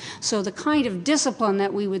lawsuits. So the kind of discipline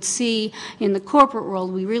that we would see in the corporate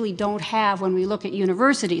world, we really don't have when we look at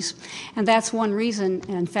universities. And that's one reason,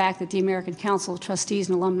 in fact, that the American Council of Trustees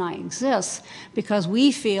and Alumni exists, because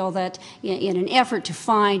we feel that in an effort to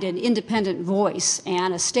find an independent voice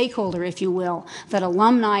and a stakeholder, if you will, that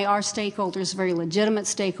alumni are stakeholders, very legitimate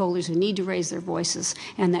stakeholders who need to raise their voices,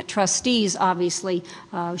 and that trustees obviously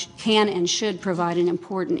can and should provide an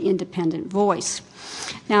important independent voice.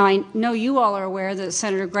 Now, I know you all are aware that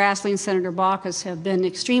Senator Grassley and Senator Baucus have been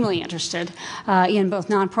extremely interested in both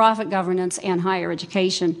nonprofit governance and higher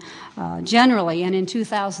education generally, and in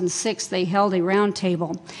 2006 they held a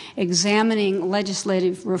roundtable examining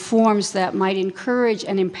legislative reforms that might encourage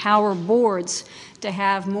and empower boards to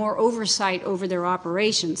have more oversight over their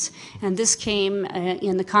operations. And this came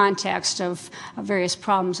in the context of various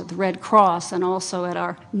problems at the Red Cross and also at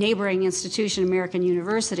our neighboring institution, American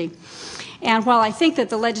University. And while I think that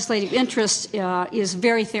the legislative interest is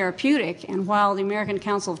very therapeutic, and while the American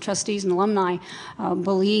Council of Trustees and Alumni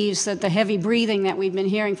believes that the heavy breathing that we've been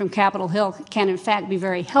hearing from Capitol Hill can in fact be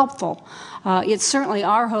very helpful, it's certainly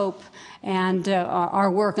our hope, and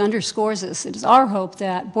our work underscores this. It is our hope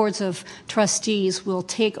that boards of trustees will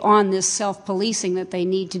take on this self-policing that they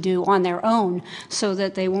need to do on their own so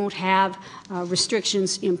that they won't have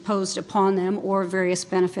restrictions imposed upon them or various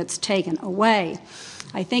benefits taken away.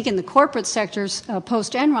 I think in the corporate sectors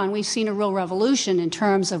post-Enron, we've seen a real revolution in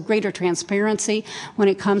terms of greater transparency when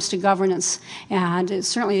it comes to governance. And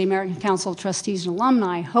certainly the American Council of Trustees and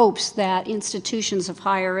Alumni hopes that institutions of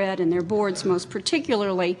higher ed and their boards most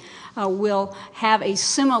particularly will have a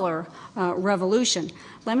similar revolution.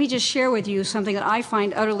 Let me just share with you something that I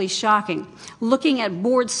find utterly shocking. Looking at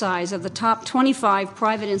board size of the top 25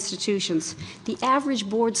 private institutions, the average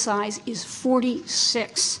board size is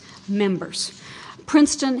 46 members.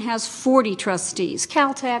 Princeton has 40 trustees.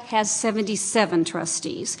 Caltech has 77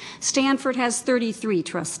 trustees. Stanford has 33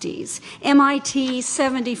 trustees. MIT,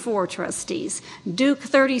 74 trustees. Duke,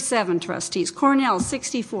 37 trustees. Cornell,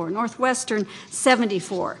 64. Northwestern,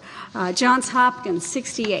 74. Johns Hopkins,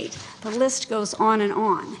 68. The list goes on and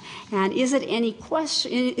on. And is it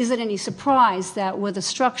any surprise that with a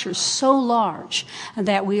structure so large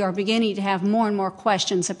that we are beginning to have more and more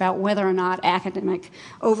questions about whether or not academic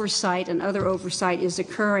oversight and other oversight is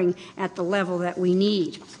occurring at the level that we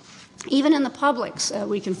need? Even in the publics,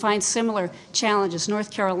 we can find similar challenges. North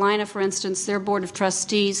Carolina, for instance, their Board of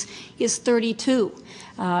Trustees is 32.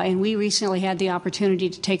 And we recently had the opportunity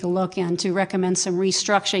to take a look and to recommend some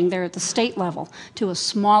restructuring there at the state level to a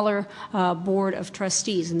smaller Board of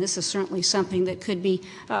Trustees. And this is certainly something that could be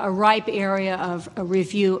a ripe area of a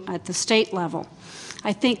review at the state level.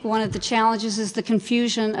 I think one of the challenges is the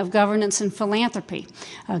confusion of governance and philanthropy.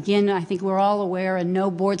 Again, I think we're all aware and know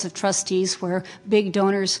boards of trustees where big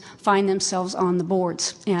donors find themselves on the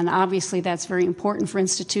boards. And obviously that's very important for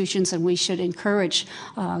institutions, and we should encourage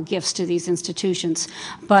gifts to these institutions.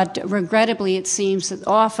 But regrettably, it seems that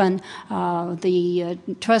often the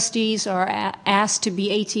trustees are asked to be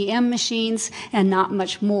ATM machines and not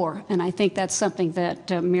much more. And I think that's something that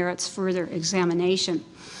merits further examination.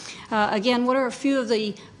 Again, what are a few of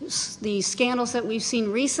the scandals that we've seen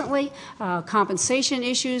recently? Compensation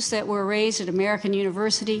issues that were raised at American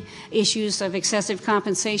University, issues of excessive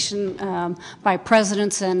compensation by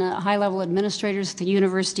presidents and high-level administrators at the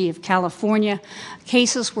University of California,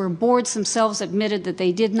 cases where boards themselves admitted that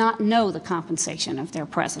they did not know the compensation of their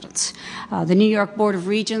presidents. The New York Board of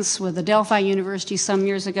Regents with the Delphi University some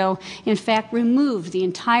years ago, in fact, removed the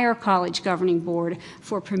entire college governing board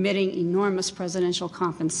for permitting enormous presidential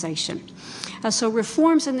compensation. So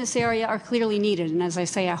reforms in this area are clearly needed, and as I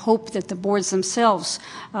say, I hope that the boards themselves,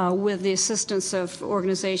 with the assistance of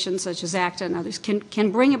organizations such as ACTA and others,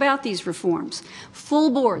 can bring about these reforms.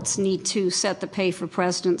 Full boards need to set the pay for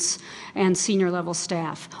presidents and senior level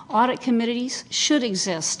staff. Audit committees should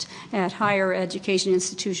exist at higher education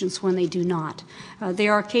institutions when they do not.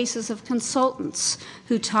 There are cases of consultants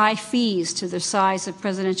who tie fees to the size of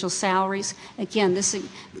presidential salaries. Again,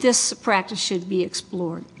 this practice should be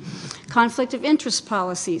explored. Conflict of interest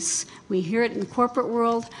policies. We hear it in the corporate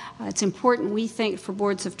world. It's important, we think, for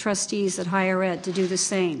boards of trustees at higher ed to do the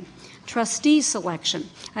same. Trustee selection.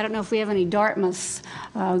 I don't know if we have any Dartmouth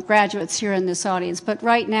graduates here in this audience, but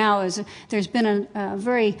right now there's been a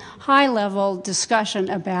very high-level discussion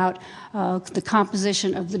about the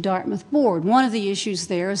composition of the Dartmouth board. One of the issues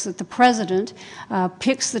there is that the president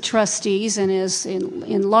picks the trustees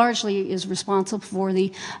and largely is responsible for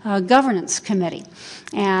the governance committee.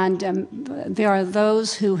 And there are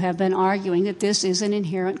those who have been arguing that this is an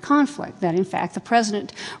inherent conflict, that in fact the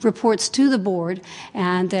president reports to the board,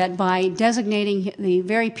 and that by designating the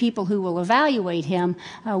very people who will evaluate him,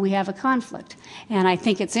 we have a conflict. And I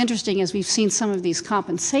think it's interesting, as we've seen some of these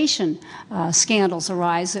compensation scandals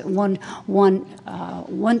arise, that one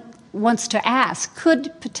wants to ask,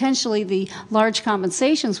 could potentially the large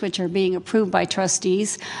compensations which are being approved by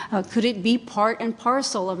trustees, could it be part and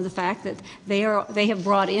parcel of the fact that they have been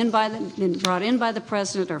brought in by the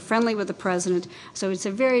president, or friendly with the president? So it's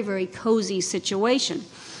a very, very cozy situation.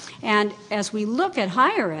 And as we look at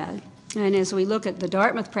higher ed, and as we look at the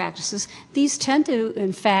Dartmouth practices, these tend to,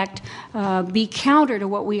 in fact, be counter to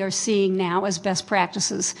what we are seeing now as best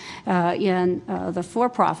practices in the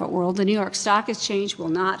for-profit world. The New York Stock Exchange will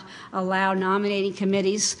not allow nominating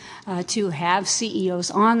committees to have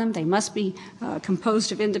CEOs on them. They must be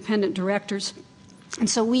composed of independent directors. And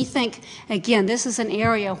so we think, again, this is an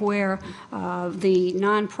area where the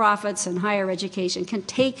nonprofits and higher education can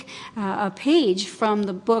take a page from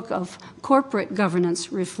the book of corporate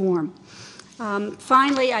governance reform.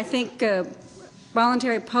 Finally, I think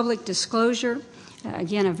voluntary public disclosure,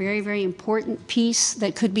 again, a very, very important piece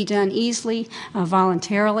that could be done easily,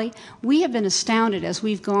 voluntarily. We have been astounded as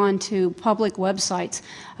we've gone to public websites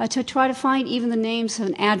to try to find even the names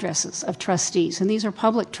and addresses of trustees, and these are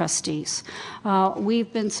public trustees.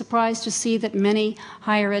 We've been surprised to see that many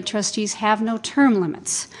higher ed trustees have no term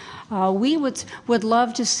limits. We would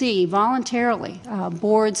love to see voluntarily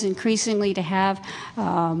boards increasingly to have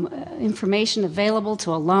information available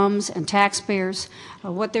to alums and taxpayers,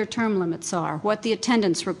 what their term limits are, what the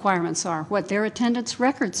attendance requirements are, what their attendance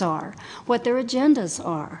records are, what their agendas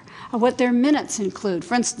are, what their minutes include.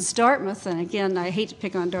 For instance, Dartmouth, and again, I hate to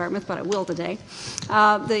pick on Dartmouth, but I will today,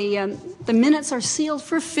 the minutes are sealed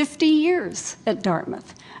for 50 years at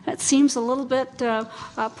Dartmouth. That seems a little bit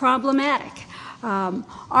problematic.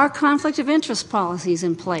 Are conflict of interest policies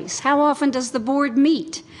in place? How often does the board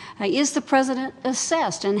meet? Is the president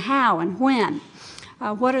assessed, and how and when?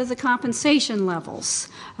 What are the compensation levels?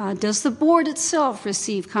 Does the board itself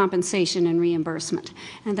receive compensation and reimbursement?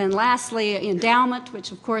 And then lastly, endowment,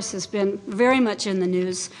 which of course has been very much in the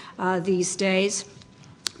news these days.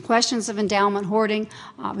 Questions of endowment hoarding.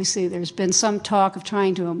 Obviously, there's been some talk of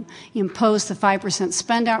trying to impose the 5%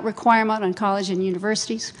 spend-out requirement on colleges and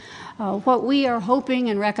universities. What we are hoping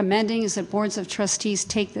and recommending is that boards of trustees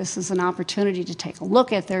take this as an opportunity to take a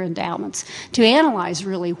look at their endowments, to analyze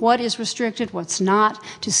really what is restricted, what's not,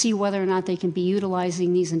 to see whether or not they can be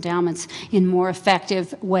utilizing these endowments in more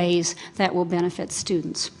effective ways that will benefit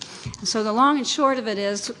students. So the long and short of it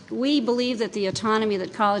is, we believe that the autonomy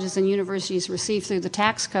that colleges and universities receive through the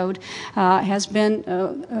tax code has been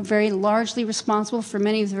very largely responsible for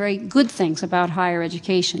many of the very good things about higher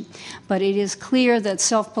education. But it is clear that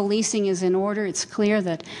self-policing pacing is in order. It's clear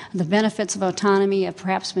that the benefits of autonomy have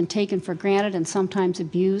perhaps been taken for granted and sometimes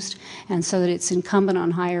abused, and so that it's incumbent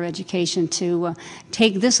on higher education to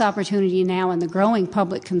take this opportunity now and the growing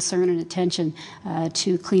public concern and attention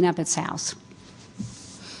to clean up its house.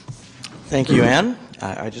 Thank you, Ann.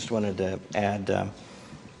 I just wanted to add,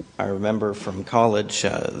 I remember from college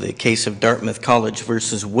the case of Dartmouth College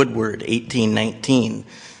versus Woodward, 1819,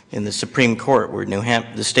 in the Supreme Court, where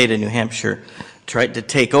the state of New Hampshire tried to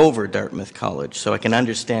take over Dartmouth College. So I can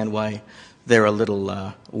understand why they're a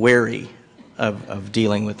little wary of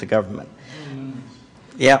dealing with the government.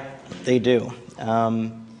 Yeah, they do.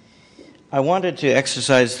 I wanted to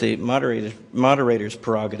exercise the moderator's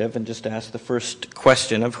prerogative and just ask the first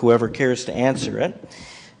question of whoever cares to answer it.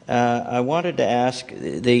 I wanted to ask,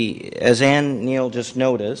 as Ann Neal just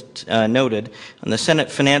noted, on the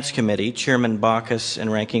Senate Finance Committee, Chairman Baucus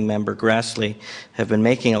and Ranking Member Grassley have been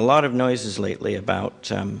making a lot of noises lately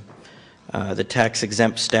about the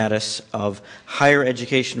tax-exempt status of higher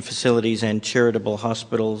education facilities and charitable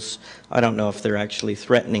hospitals. I don't know if they're actually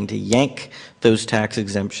threatening to yank those tax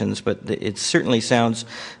exemptions, but it certainly sounds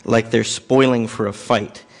like they're spoiling for a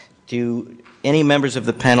fight. Do any members of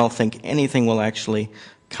the panel think anything will actually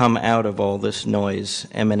come out of all this noise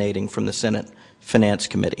emanating from the Senate Finance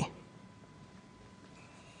Committee?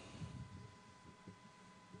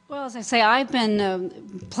 Well, as I say, I've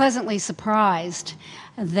been pleasantly surprised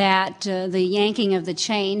that the yanking of the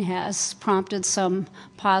chain has prompted some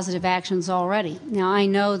positive actions already. Now, I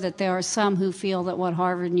know that there are some who feel that what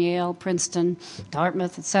Harvard, Yale, Princeton,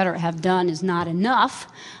 Dartmouth, et cetera, have done is not enough,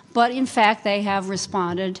 but in fact they have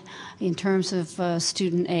responded in terms of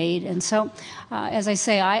student aid. And so, as I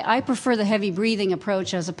say, I prefer the heavy breathing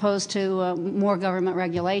approach as opposed to more government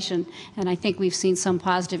regulation, and I think we've seen some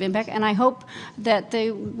positive impact. And I hope that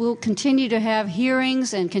they will continue to have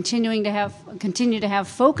hearings and continue to have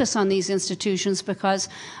focus on these institutions, because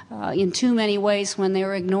in too many ways, when they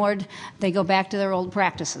are ignored, they go back to their old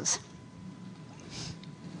practices.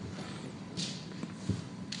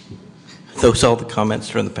 Those are all the comments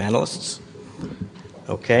from the panelists?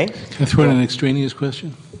 Okay. Can I throw in an extraneous question?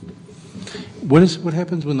 What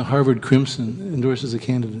happens when the Harvard Crimson endorses a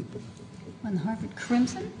candidate? When the Harvard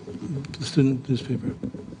Crimson? The student newspaper.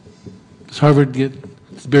 Does Harvard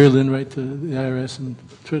does Barry Lynn write to the IRS and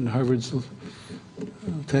threaten Harvard's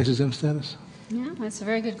tax-exempt status? Yeah, that's a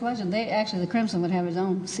very good question. The Crimson would have its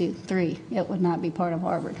own C3. It would not be part of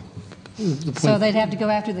Harvard. So they'd have to go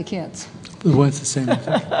after the kids. The point's the same, I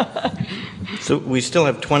think. So we still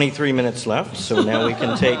have 23 minutes left, so now we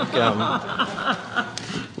can take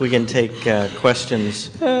questions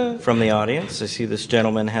from the audience. I see this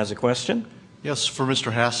gentleman has a question. Yes, for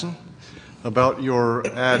Mr. Hasson, about your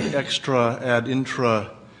ad extra, ad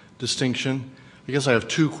intra distinction. I guess I have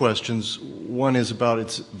two questions. One is about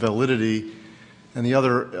its validity, and the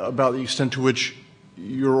other about the extent to which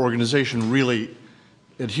your organization really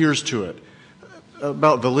adheres to it.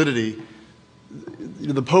 About validity,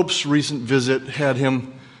 the Pope's recent visit had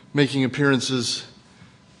him making appearances,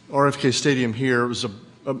 RFK Stadium here. It was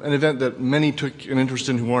an event that many took an interest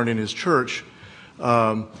in who weren't in his church.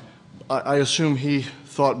 I assume he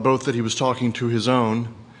thought both that he was talking to his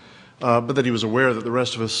own, but that he was aware that the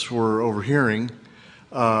rest of us were overhearing.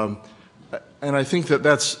 And I think that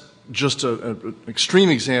that's just an extreme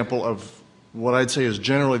example of what I'd say is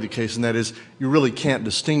generally the case, and that is you really can't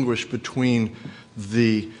distinguish between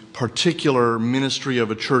the particular ministry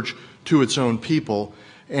of a church to its own people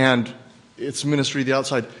and its ministry to the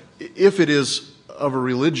outside, if it is of a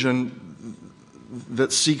religion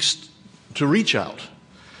that seeks to reach out.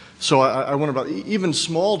 So I wonder about, even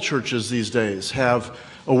small churches these days have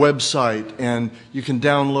a website, and you can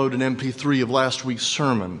download an MP3 of last week's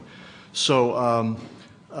sermon. So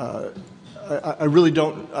I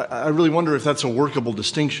really wonder if that's a workable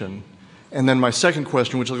distinction. And then my second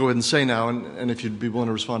question, which I'll go ahead and say now, and if you'd be willing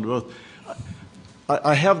to respond to both,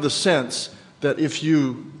 I have the sense that if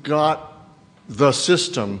you got the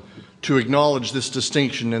system to acknowledge this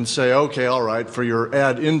distinction and say, okay, all right, for your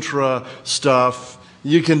ad intra stuff,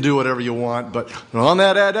 you can do whatever you want, but on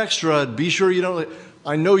that ad extra, be sure you don't,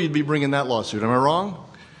 I know you'd be bringing that lawsuit. Am I wrong?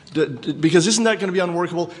 Because isn't that going to be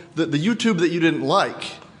unworkable? The YouTube that you didn't like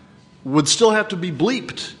would still have to be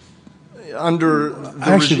bleeped under the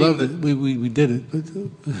I actually regime loved it. We did it.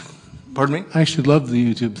 But, pardon me? I actually loved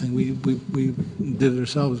the YouTube thing. We did it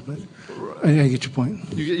ourselves, but I get your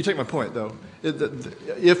point. You take my point, though.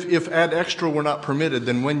 If ad extra were not permitted,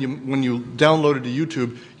 then when you downloaded to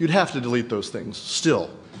YouTube, you'd have to delete those things still.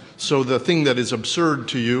 So the thing that is absurd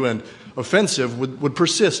to you and offensive would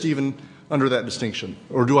persist even under that distinction,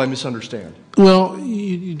 or do I misunderstand? Well,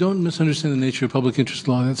 you don't misunderstand the nature of public interest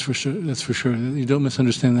law. That's for sure. That's for sure. You don't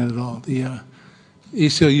misunderstand that at all. The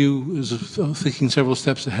ACLU is thinking several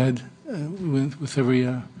steps ahead with every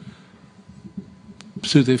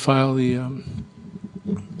suit they file. Some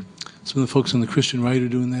of the folks on the Christian right are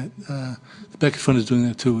doing that. The Becket Fund is doing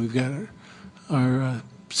that too. We've got our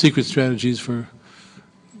secret strategies for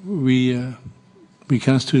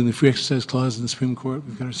reconstituting the free exercise clause in the Supreme Court.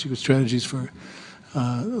 We've got our secret strategies for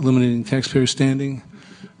eliminating taxpayer standing,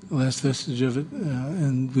 the last vestige of it,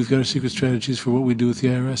 and we've got our secret strategies for what we do with the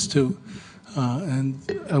IRS too. And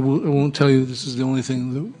I won't tell you this is the only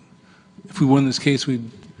thing that, if we won this case, we'd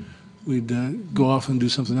go off and do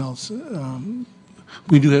something else.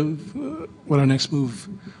 We do have what our next move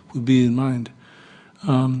would be in mind.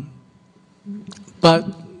 But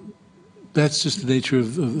that's just the nature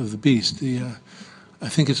of the beast. I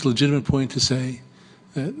think it's a legitimate point to say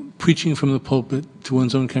that preaching from the pulpit to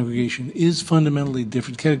one's own congregation is fundamentally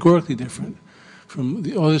different, categorically different from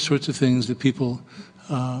the other sorts of things that people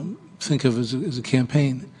think of as a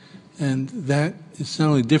campaign. And that is not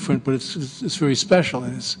only different, but it's very special.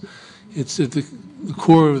 And it's at the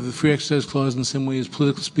core of the free exercise clause in the same way as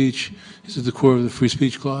political speech is at the core of the free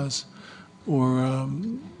speech clause, or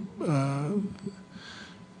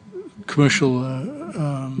commercial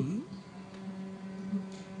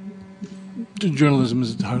journalism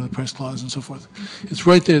is at the heart of the press clause, and so forth. It's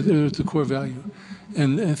right there at the core value.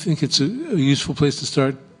 And I think it's a useful place to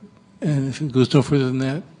start. And if it goes no further than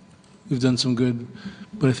that, we've done some good.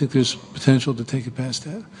 But I think there's potential to take it past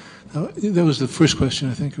that. Now, that was the first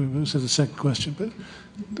question, I think. It was the second question. But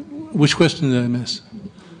which question did I miss?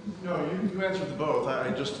 No, you answered both.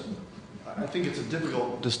 I think it's a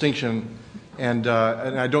difficult distinction, and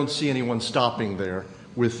I don't see anyone stopping there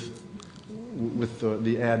with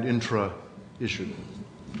the ad intra issue.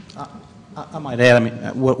 I might add, I mean,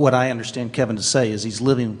 what I understand Kevin to say is he's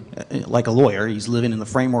living like a lawyer. He's living in the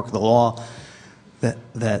framework of the law that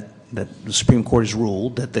the Supreme Court has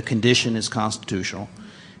ruled, that the condition is constitutional.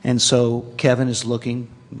 And so Kevin is looking,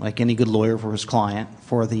 like any good lawyer for his client,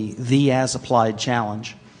 for the as-applied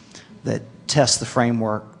challenge that tests the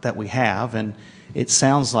framework that we have. And it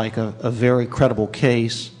sounds like a very credible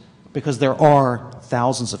case, because there are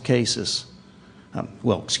thousands of cases.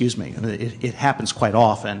 It happens quite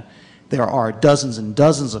often. There are dozens and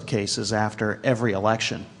dozens of cases after every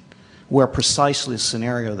election where precisely the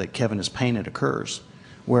scenario that Kevin has painted occurs,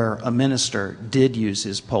 where a minister did use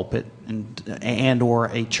his pulpit and or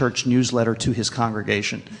a church newsletter to his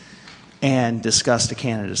congregation and discussed a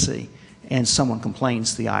candidacy, and someone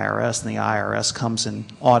complains to the IRS, and the IRS comes and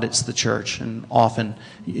audits the church, and often,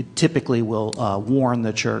 typically will warn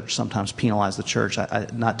the church, sometimes penalize the church.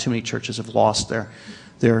 Not too many churches have lost their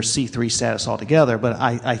C3 status altogether, but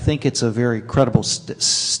I think it's a very credible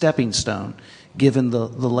stepping stone, given the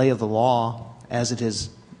lay of the law as it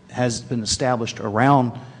has been established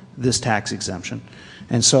around this tax exemption.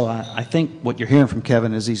 And so I think what you're hearing from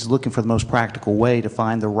Kevin is he's looking for the most practical way to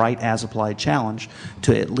find the right as-applied challenge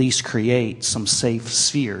to at least create some safe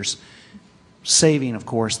spheres, saving, of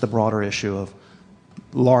course, the broader issue of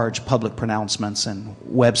large public pronouncements and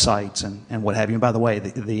websites and what have you. And by the way,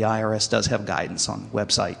 the IRS does have guidance on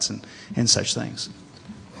websites and such things.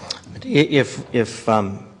 If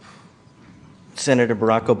Senator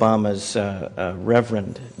Barack Obama's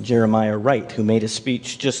Reverend Jeremiah Wright, who made a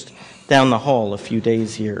speech just down the hall a few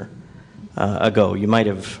days here ago, you might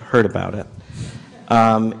have heard about it.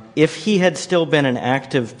 If he had still been an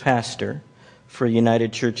active pastor for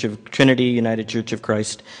United Church of Trinity, United Church of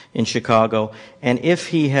Christ in Chicago, and if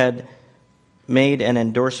he had made an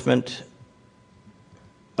endorsement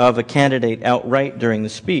of a candidate outright during the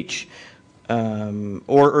speech,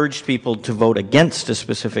 or urged people to vote against a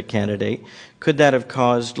specific candidate, could that have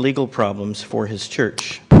caused legal problems for his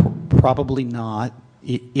church? Probably not,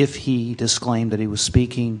 if he disclaimed that he was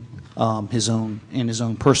speaking in his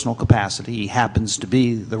own personal capacity. He happens to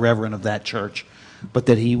be the reverend of that church, but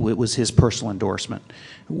that it was his personal endorsement.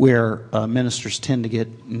 Where ministers tend to get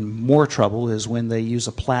in more trouble is when they use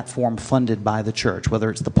a platform funded by the church, whether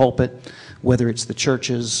it's the pulpit, whether it's the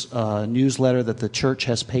church's newsletter that the church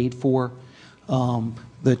has paid for,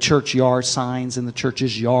 the church yard signs in the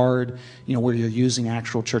church's yard, where you're using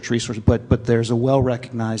actual church resources. But there's a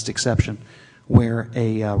well-recognized exception where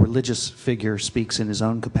a religious figure speaks in his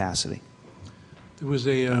own capacity. There was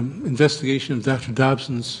a investigation of Dr.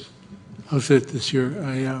 Dobson's outfit this year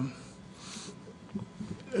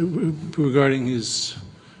regarding his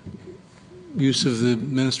use of the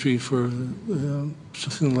ministry for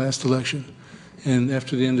something in the last election. And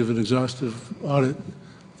after the end of an exhaustive audit,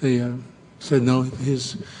 they said no,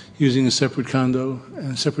 his using a separate condo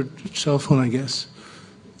and a separate cell phone, I guess,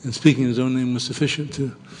 and speaking his own name was sufficient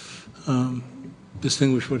to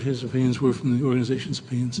distinguish what his opinions were from the organization's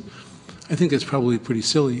opinions. I think that's probably pretty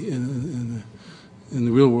silly in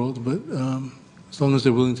the real world, but as long as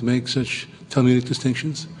they're willing to make such Talmudic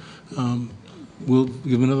distinctions, we'll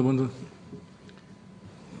give another one to...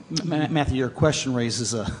 Matthew, your question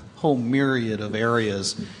raises a whole myriad of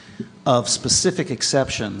areas of specific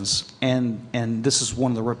exceptions, and this is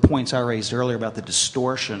one of the points I raised earlier about the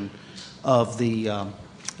distortion of the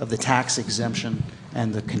tax exemption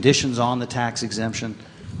and the conditions on the tax exemption,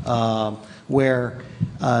 where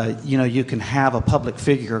you can have a public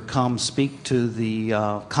figure come speak to the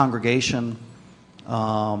congregation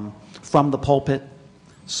from the pulpit,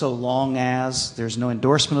 so long as there's no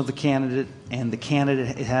endorsement of the candidate and the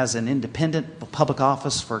candidate has an independent public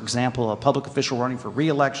office, for example, a public official running for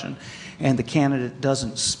re-election, and the candidate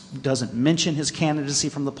doesn't mention his candidacy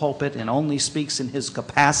from the pulpit and only speaks in his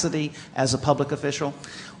capacity as a public official.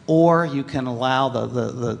 Or you can allow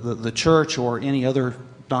the church or any other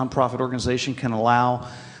nonprofit organization can allow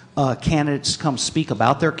candidates to come speak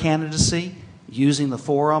about their candidacy using the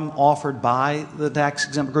forum offered by the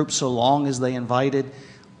tax-exempt group, so long as they invited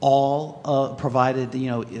all, provided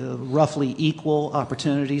roughly equal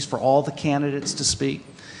opportunities for all the candidates to speak.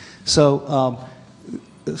 So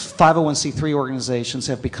 501c3 organizations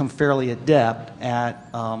have become fairly adept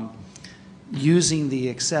at using the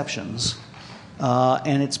exceptions,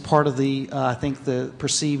 and it's part of the, I think, the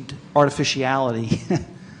perceived artificiality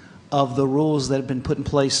of the rules that have been put in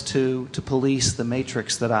place to police the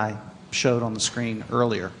matrix that I showed on the screen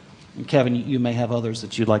earlier. And Kevin, you may have others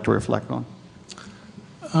that you'd like to reflect on.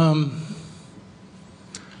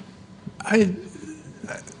 I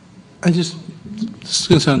just, this is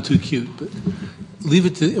going to sound too cute, but leave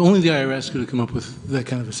it to, only the IRS could have come up with that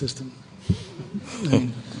kind of a system. I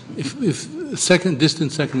mean, if a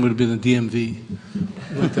distant second would have been the DMV,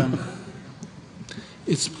 but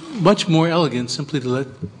it's much more elegant simply to let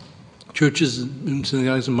churches and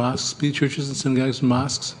synagogues and mosques be churches and synagogues and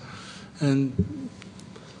mosques and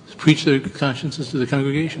preach their consciences to the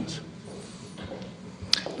congregations.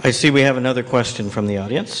 I see we have another question from the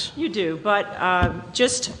audience. You do, but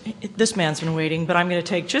this man's been waiting, but I'm going to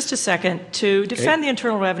take just a second to defend the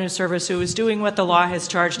Internal Revenue Service, who is doing what the law has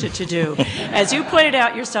charged it to do. As you pointed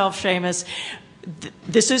out yourself, Seamus,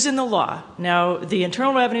 this is in the law. Now, the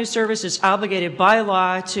Internal Revenue Service is obligated by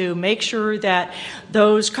law to make sure that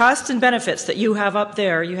those costs and benefits that you have up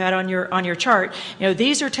there, you had on your chart,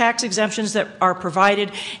 these are tax exemptions that are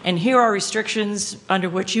provided, and here are restrictions under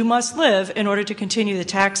which you must live in order to continue the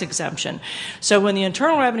tax exemption. So when the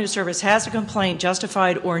Internal Revenue Service has a complaint,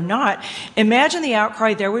 justified or not, imagine the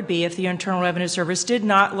outcry there would be if the Internal Revenue Service did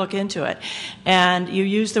not look into it. And you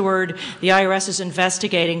use the word, the IRS is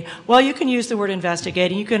investigating. Well, you can use the word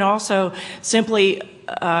investigating. You can also simply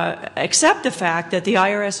accept the fact that the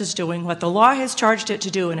IRS is doing what the law has charged it to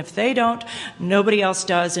do, and if they don't, nobody else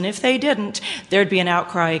does, and if they didn't, there'd be an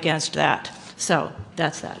outcry against that. So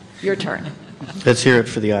that's that. Your turn. Let's hear it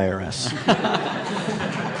for the IRS.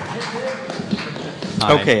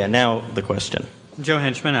 Okay, and now the question. Joe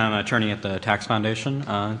Henchman, I'm an attorney at the Tax Foundation.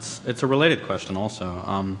 It's a related question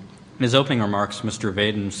also. In his opening remarks, Mr.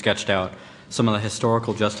 Vadum sketched out some of the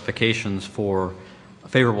historical justifications for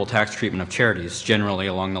favorable tax treatment of charities, generally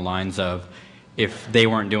along the lines of, if they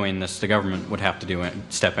weren't doing this, the government would have to do it,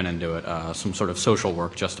 step in and do it, some sort of social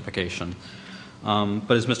work justification.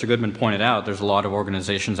 But as Mr. Goodman pointed out, there's a lot of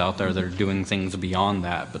organizations out there that are doing things beyond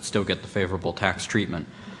that, but still get the favorable tax treatment.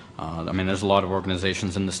 I mean, there's a lot of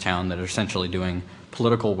organizations in this town that are essentially doing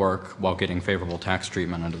political work while getting favorable tax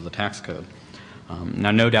treatment under the tax code.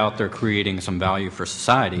 Now, no doubt they're creating some value for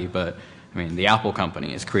society, but I mean, the Apple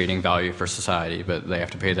company is creating value for society, but they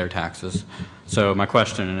have to pay their taxes. So my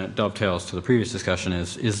question, and it dovetails to the previous discussion,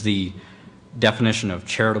 is the definition of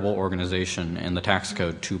charitable organization in the tax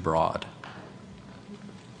code too broad?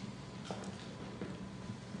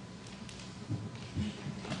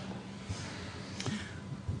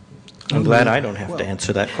 I'm glad I don't have to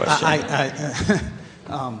answer that question.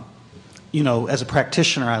 As a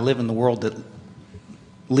practitioner, I live in the world that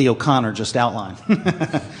Lee O'Connor just outlined,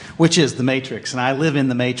 which is the matrix, and I live in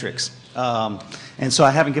the matrix. And so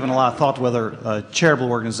I haven't given a lot of thought to whether a charitable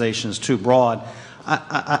organization is too broad.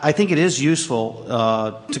 I think it is useful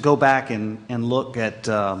to go back and look at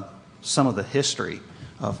some of the history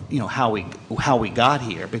of how we got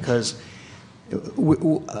here, because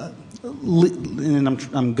and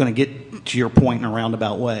I'm going to get to your point in a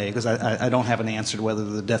roundabout way, because I don't have an answer to whether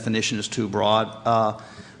the definition is too broad.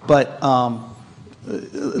 But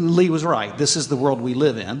Lee was right. This is the world we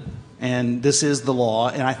live in, and this is the law.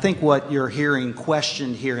 And I think what you're hearing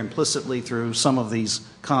questioned here implicitly through some of these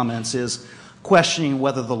comments is questioning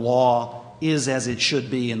whether the law is as it should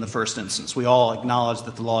be in the first instance. We all acknowledge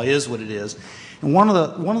that the law is what it is. And one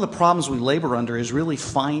of the problems we labor under is really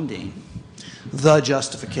finding the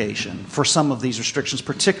justification for some of these restrictions,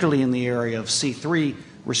 particularly in the area of C3,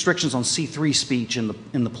 restrictions on C3 speech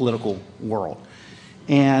in the political world.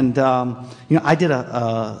 And I did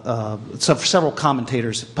several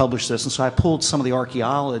commentators published this, and so I pulled some of the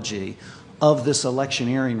archaeology of this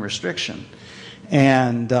electioneering restriction.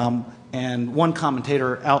 And one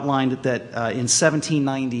commentator outlined that in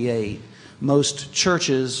 1798, most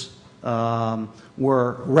churches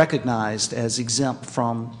were recognized as exempt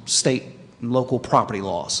from state and local property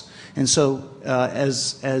laws. And so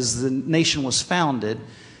as the nation was founded,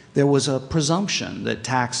 there was a presumption that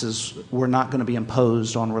taxes were not going to be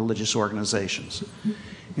imposed on religious organizations.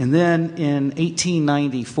 And then in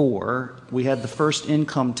 1894, we had the first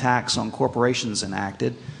income tax on corporations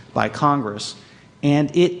enacted by Congress,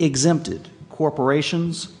 and it exempted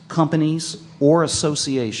corporations, companies, or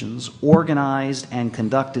associations organized and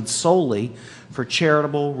conducted solely for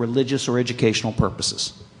charitable, religious, or educational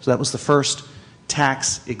purposes. So that was the first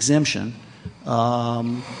tax exemption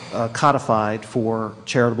codified for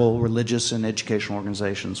charitable, religious, and educational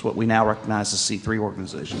organizations, what we now recognize as C3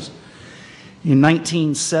 organizations. In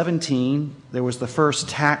 1917, there was the first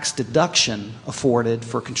tax deduction afforded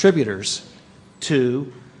for contributors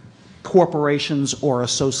to corporations or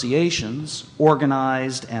associations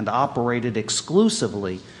organized and operated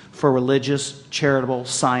exclusively for religious, charitable,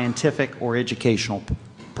 scientific, or educational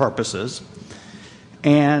purposes.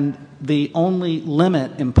 And the only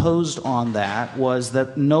limit imposed on that was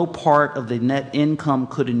that no part of the net income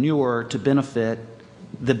could inure to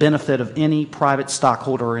the benefit of any private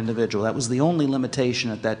stockholder or individual. That was the only limitation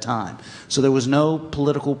at that time. So there was no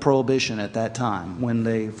political prohibition at that time when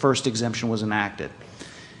the first exemption was enacted.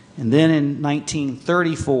 And then in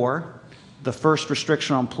 1934, the first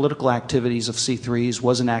restriction on political activities of C3s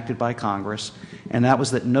was enacted by Congress, and that was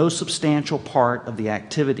that no substantial part of the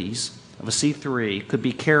activities of a C3 could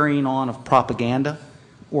be carrying on of propaganda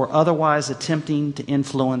or otherwise attempting to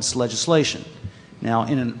influence legislation. Now,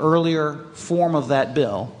 in an earlier form of that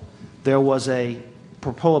bill, there was a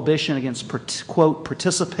prohibition against, quote,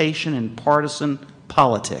 participation in partisan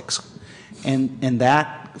politics, and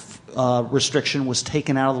that restriction was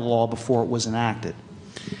taken out of the law before it was enacted.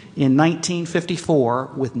 In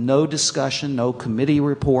 1954, with no discussion, no committee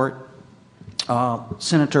report,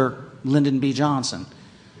 Senator Lyndon B. Johnson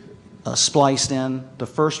spliced in the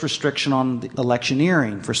first restriction on the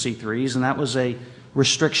electioneering for C3s, and that was a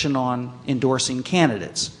restriction on endorsing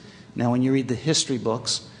candidates. Now, when you read the history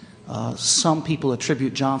books, some people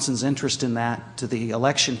attribute Johnson's interest in that to the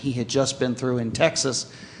election he had just been through in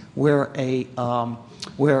Texas, where a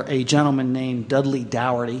gentleman named Dudley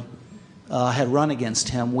Dougherty had run against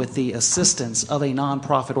him with the assistance of a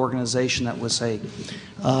nonprofit organization that was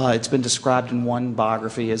it's been described in one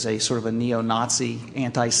biography as a sort of a neo-Nazi,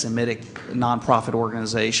 anti-Semitic nonprofit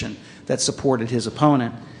organization that supported his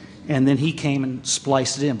opponent. And then he came and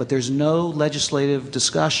spliced it in. But there's no legislative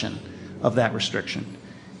discussion of that restriction.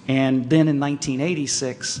 And then in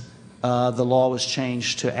 1986, the law was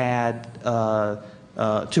changed to add,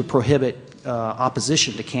 to prohibit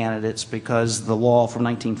opposition to candidates because the law from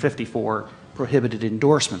 1954 prohibited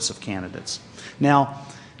endorsements of candidates. Now,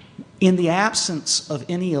 in the absence of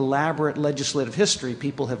any elaborate legislative history,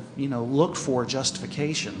 people have, looked for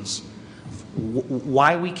justifications.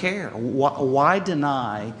 Why we care? Why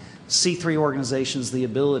deny C3 organizations the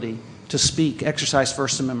ability to speak, exercise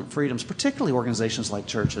First Amendment freedoms, particularly organizations like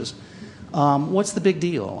churches? What's the big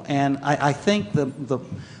deal? And I think the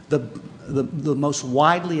most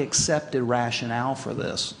widely accepted rationale for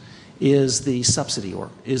this is the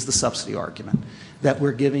subsidy argument, that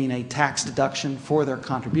we're giving a tax deduction for their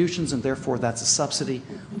contributions, and therefore that's a subsidy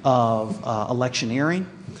of electioneering.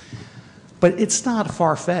 But it's not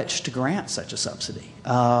far-fetched to grant such a subsidy.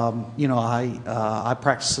 I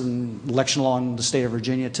practice in election law in the state of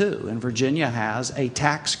Virginia too, and Virginia has a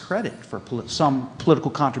tax credit for some political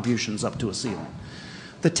contributions up to a ceiling.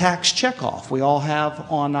 The tax checkoff we all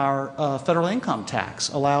have on our federal income tax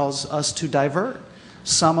allows us to divert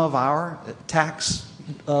some of our tax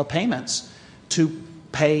payments to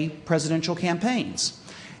pay presidential campaigns.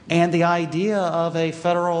 And the idea of a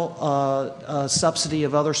federal subsidy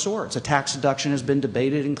of other sorts, a tax deduction, has been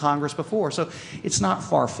debated in Congress before. So it's not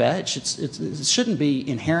far-fetched. It shouldn't be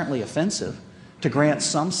inherently offensive to grant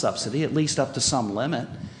some subsidy, at least up to some limit,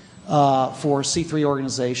 for C3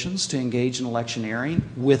 organizations to engage in electioneering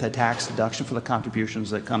with a tax deduction for the contributions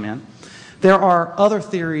that come in. There are other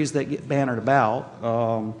theories that get bannered about,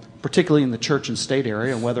 particularly in the church and state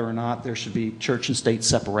area, whether or not there should be church and state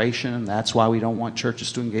separation, and that's why we don't want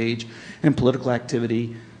churches to engage in political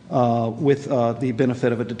activity with the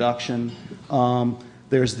benefit of a deduction.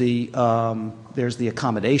 There's the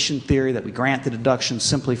accommodation theory that we grant the deduction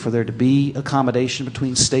simply for there to be accommodation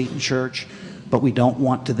between state and church, but we don't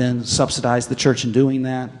want to then subsidize the church in doing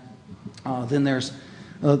that. Then there's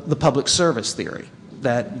the public service theory,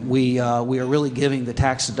 that we are really giving the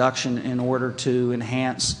tax deduction in order to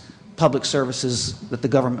enhance public services that the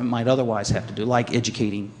government might otherwise have to do, like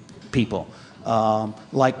educating people,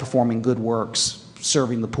 like performing good works,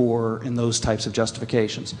 serving the poor, and those types of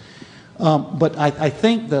justifications. But I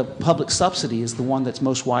think the public subsidy is the one that's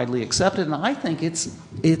most widely accepted, and I think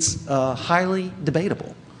it's highly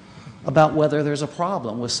debatable about whether there's a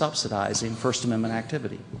problem with subsidizing First Amendment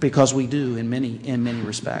activity, because we do in many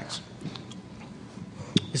respects.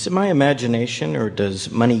 Is it my imagination, or does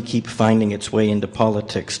money keep finding its way into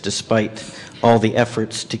politics despite all the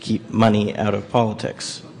efforts to keep money out of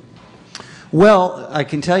politics? Well, I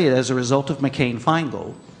can tell you, as a result of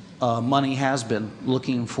McCain-Feingold, money has been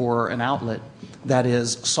looking for an outlet that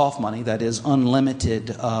is soft money, that is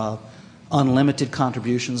unlimited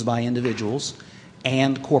contributions by individuals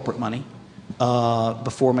and corporate money.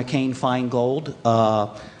 Before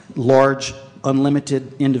McCain-Feingold, large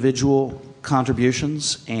unlimited individual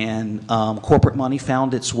contributions and corporate money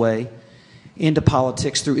found its way into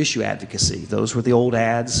politics through issue advocacy. Those were the old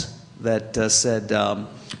ads that said,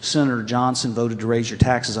 Senator Johnson voted to raise your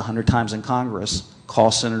taxes 100 times in Congress. Call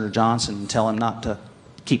Senator Johnson and tell him not to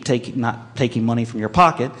keep taking money from your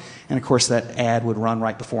pocket. And of course that ad would run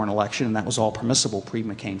right before an election, and that was all permissible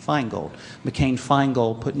pre-McCain-Feingold.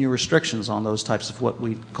 McCain-Feingold put new restrictions on those types of what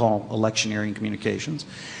we call electioneering communications.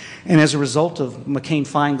 And as a result of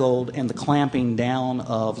McCain-Feingold and the clamping down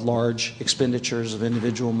of large expenditures of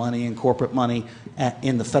individual money and corporate money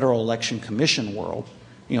in the Federal Election Commission world,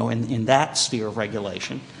 in that sphere of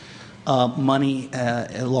regulation,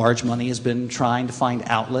 large money has been trying to find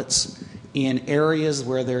outlets in areas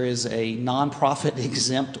where there is a nonprofit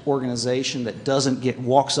exempt organization that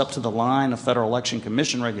walks up to the line of Federal Election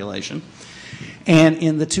Commission regulation. And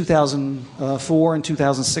in the 2004 and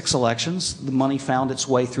 2006 elections, the money found its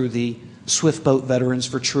way through the Swift Boat Veterans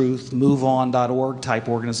for Truth, MoveOn.org type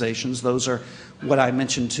organizations. Those are what I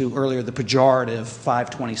mentioned to earlier, the pejorative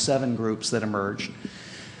 527 groups that emerged.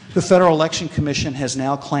 The Federal Election Commission has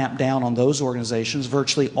now clamped down on those organizations.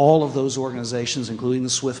 Virtually all of those organizations, including the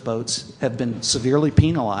Swift Boats, have been severely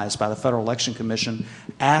penalized by the Federal Election Commission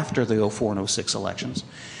after the 04 and 06 elections.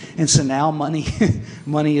 And so now money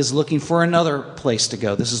is looking for another place to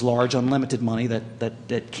go. This is large, unlimited money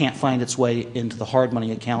that can't find its way into the hard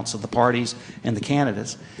money accounts of the parties and the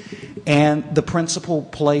candidates. And the principal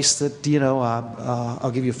place that,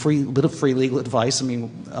 I'll give you a bit of free legal advice,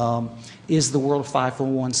 is the world of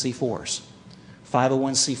 501c4s.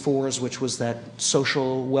 501c4s, which was that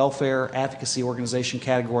social welfare advocacy organization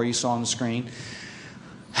category you saw on the screen,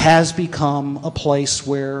 has become a place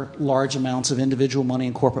where large amounts of individual money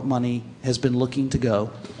and corporate money has been looking to go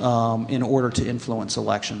in order to influence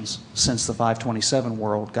elections since the 527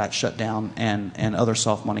 world got shut down and other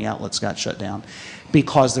soft money outlets got shut down,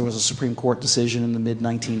 because there was a Supreme Court decision in the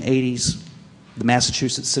mid-1980s, the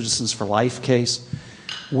Massachusetts Citizens for Life case,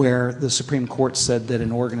 where the Supreme Court said that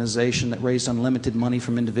an organization that raised unlimited money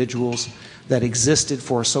from individuals that existed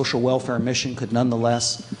for a social welfare mission could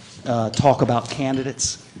nonetheless talk about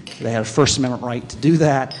candidates. They had a First Amendment right to do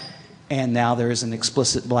that, and now there is an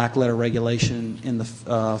explicit black letter regulation in the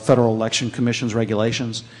Federal Election Commission's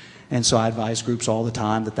regulations. And so I advise groups all the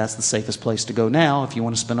time that that's the safest place to go now if you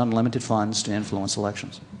want to spend unlimited funds to influence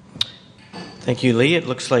elections. Thank you, Lee. It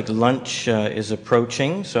looks like lunch is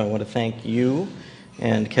approaching, so I want to thank you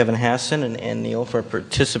and Kevin Hasson and Neal for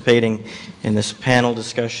participating in this panel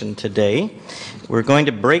discussion today. We're going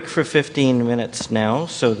to break for 15 minutes now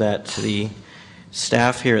so that the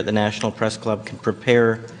staff here at the National Press Club can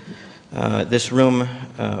prepare this room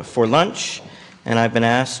for lunch. And I've been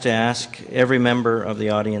asked to ask every member of the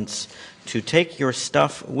audience to take your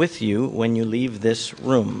stuff with you when you leave this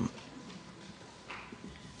room.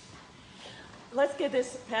 Let's give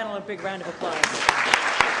this panel a big round of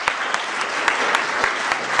applause.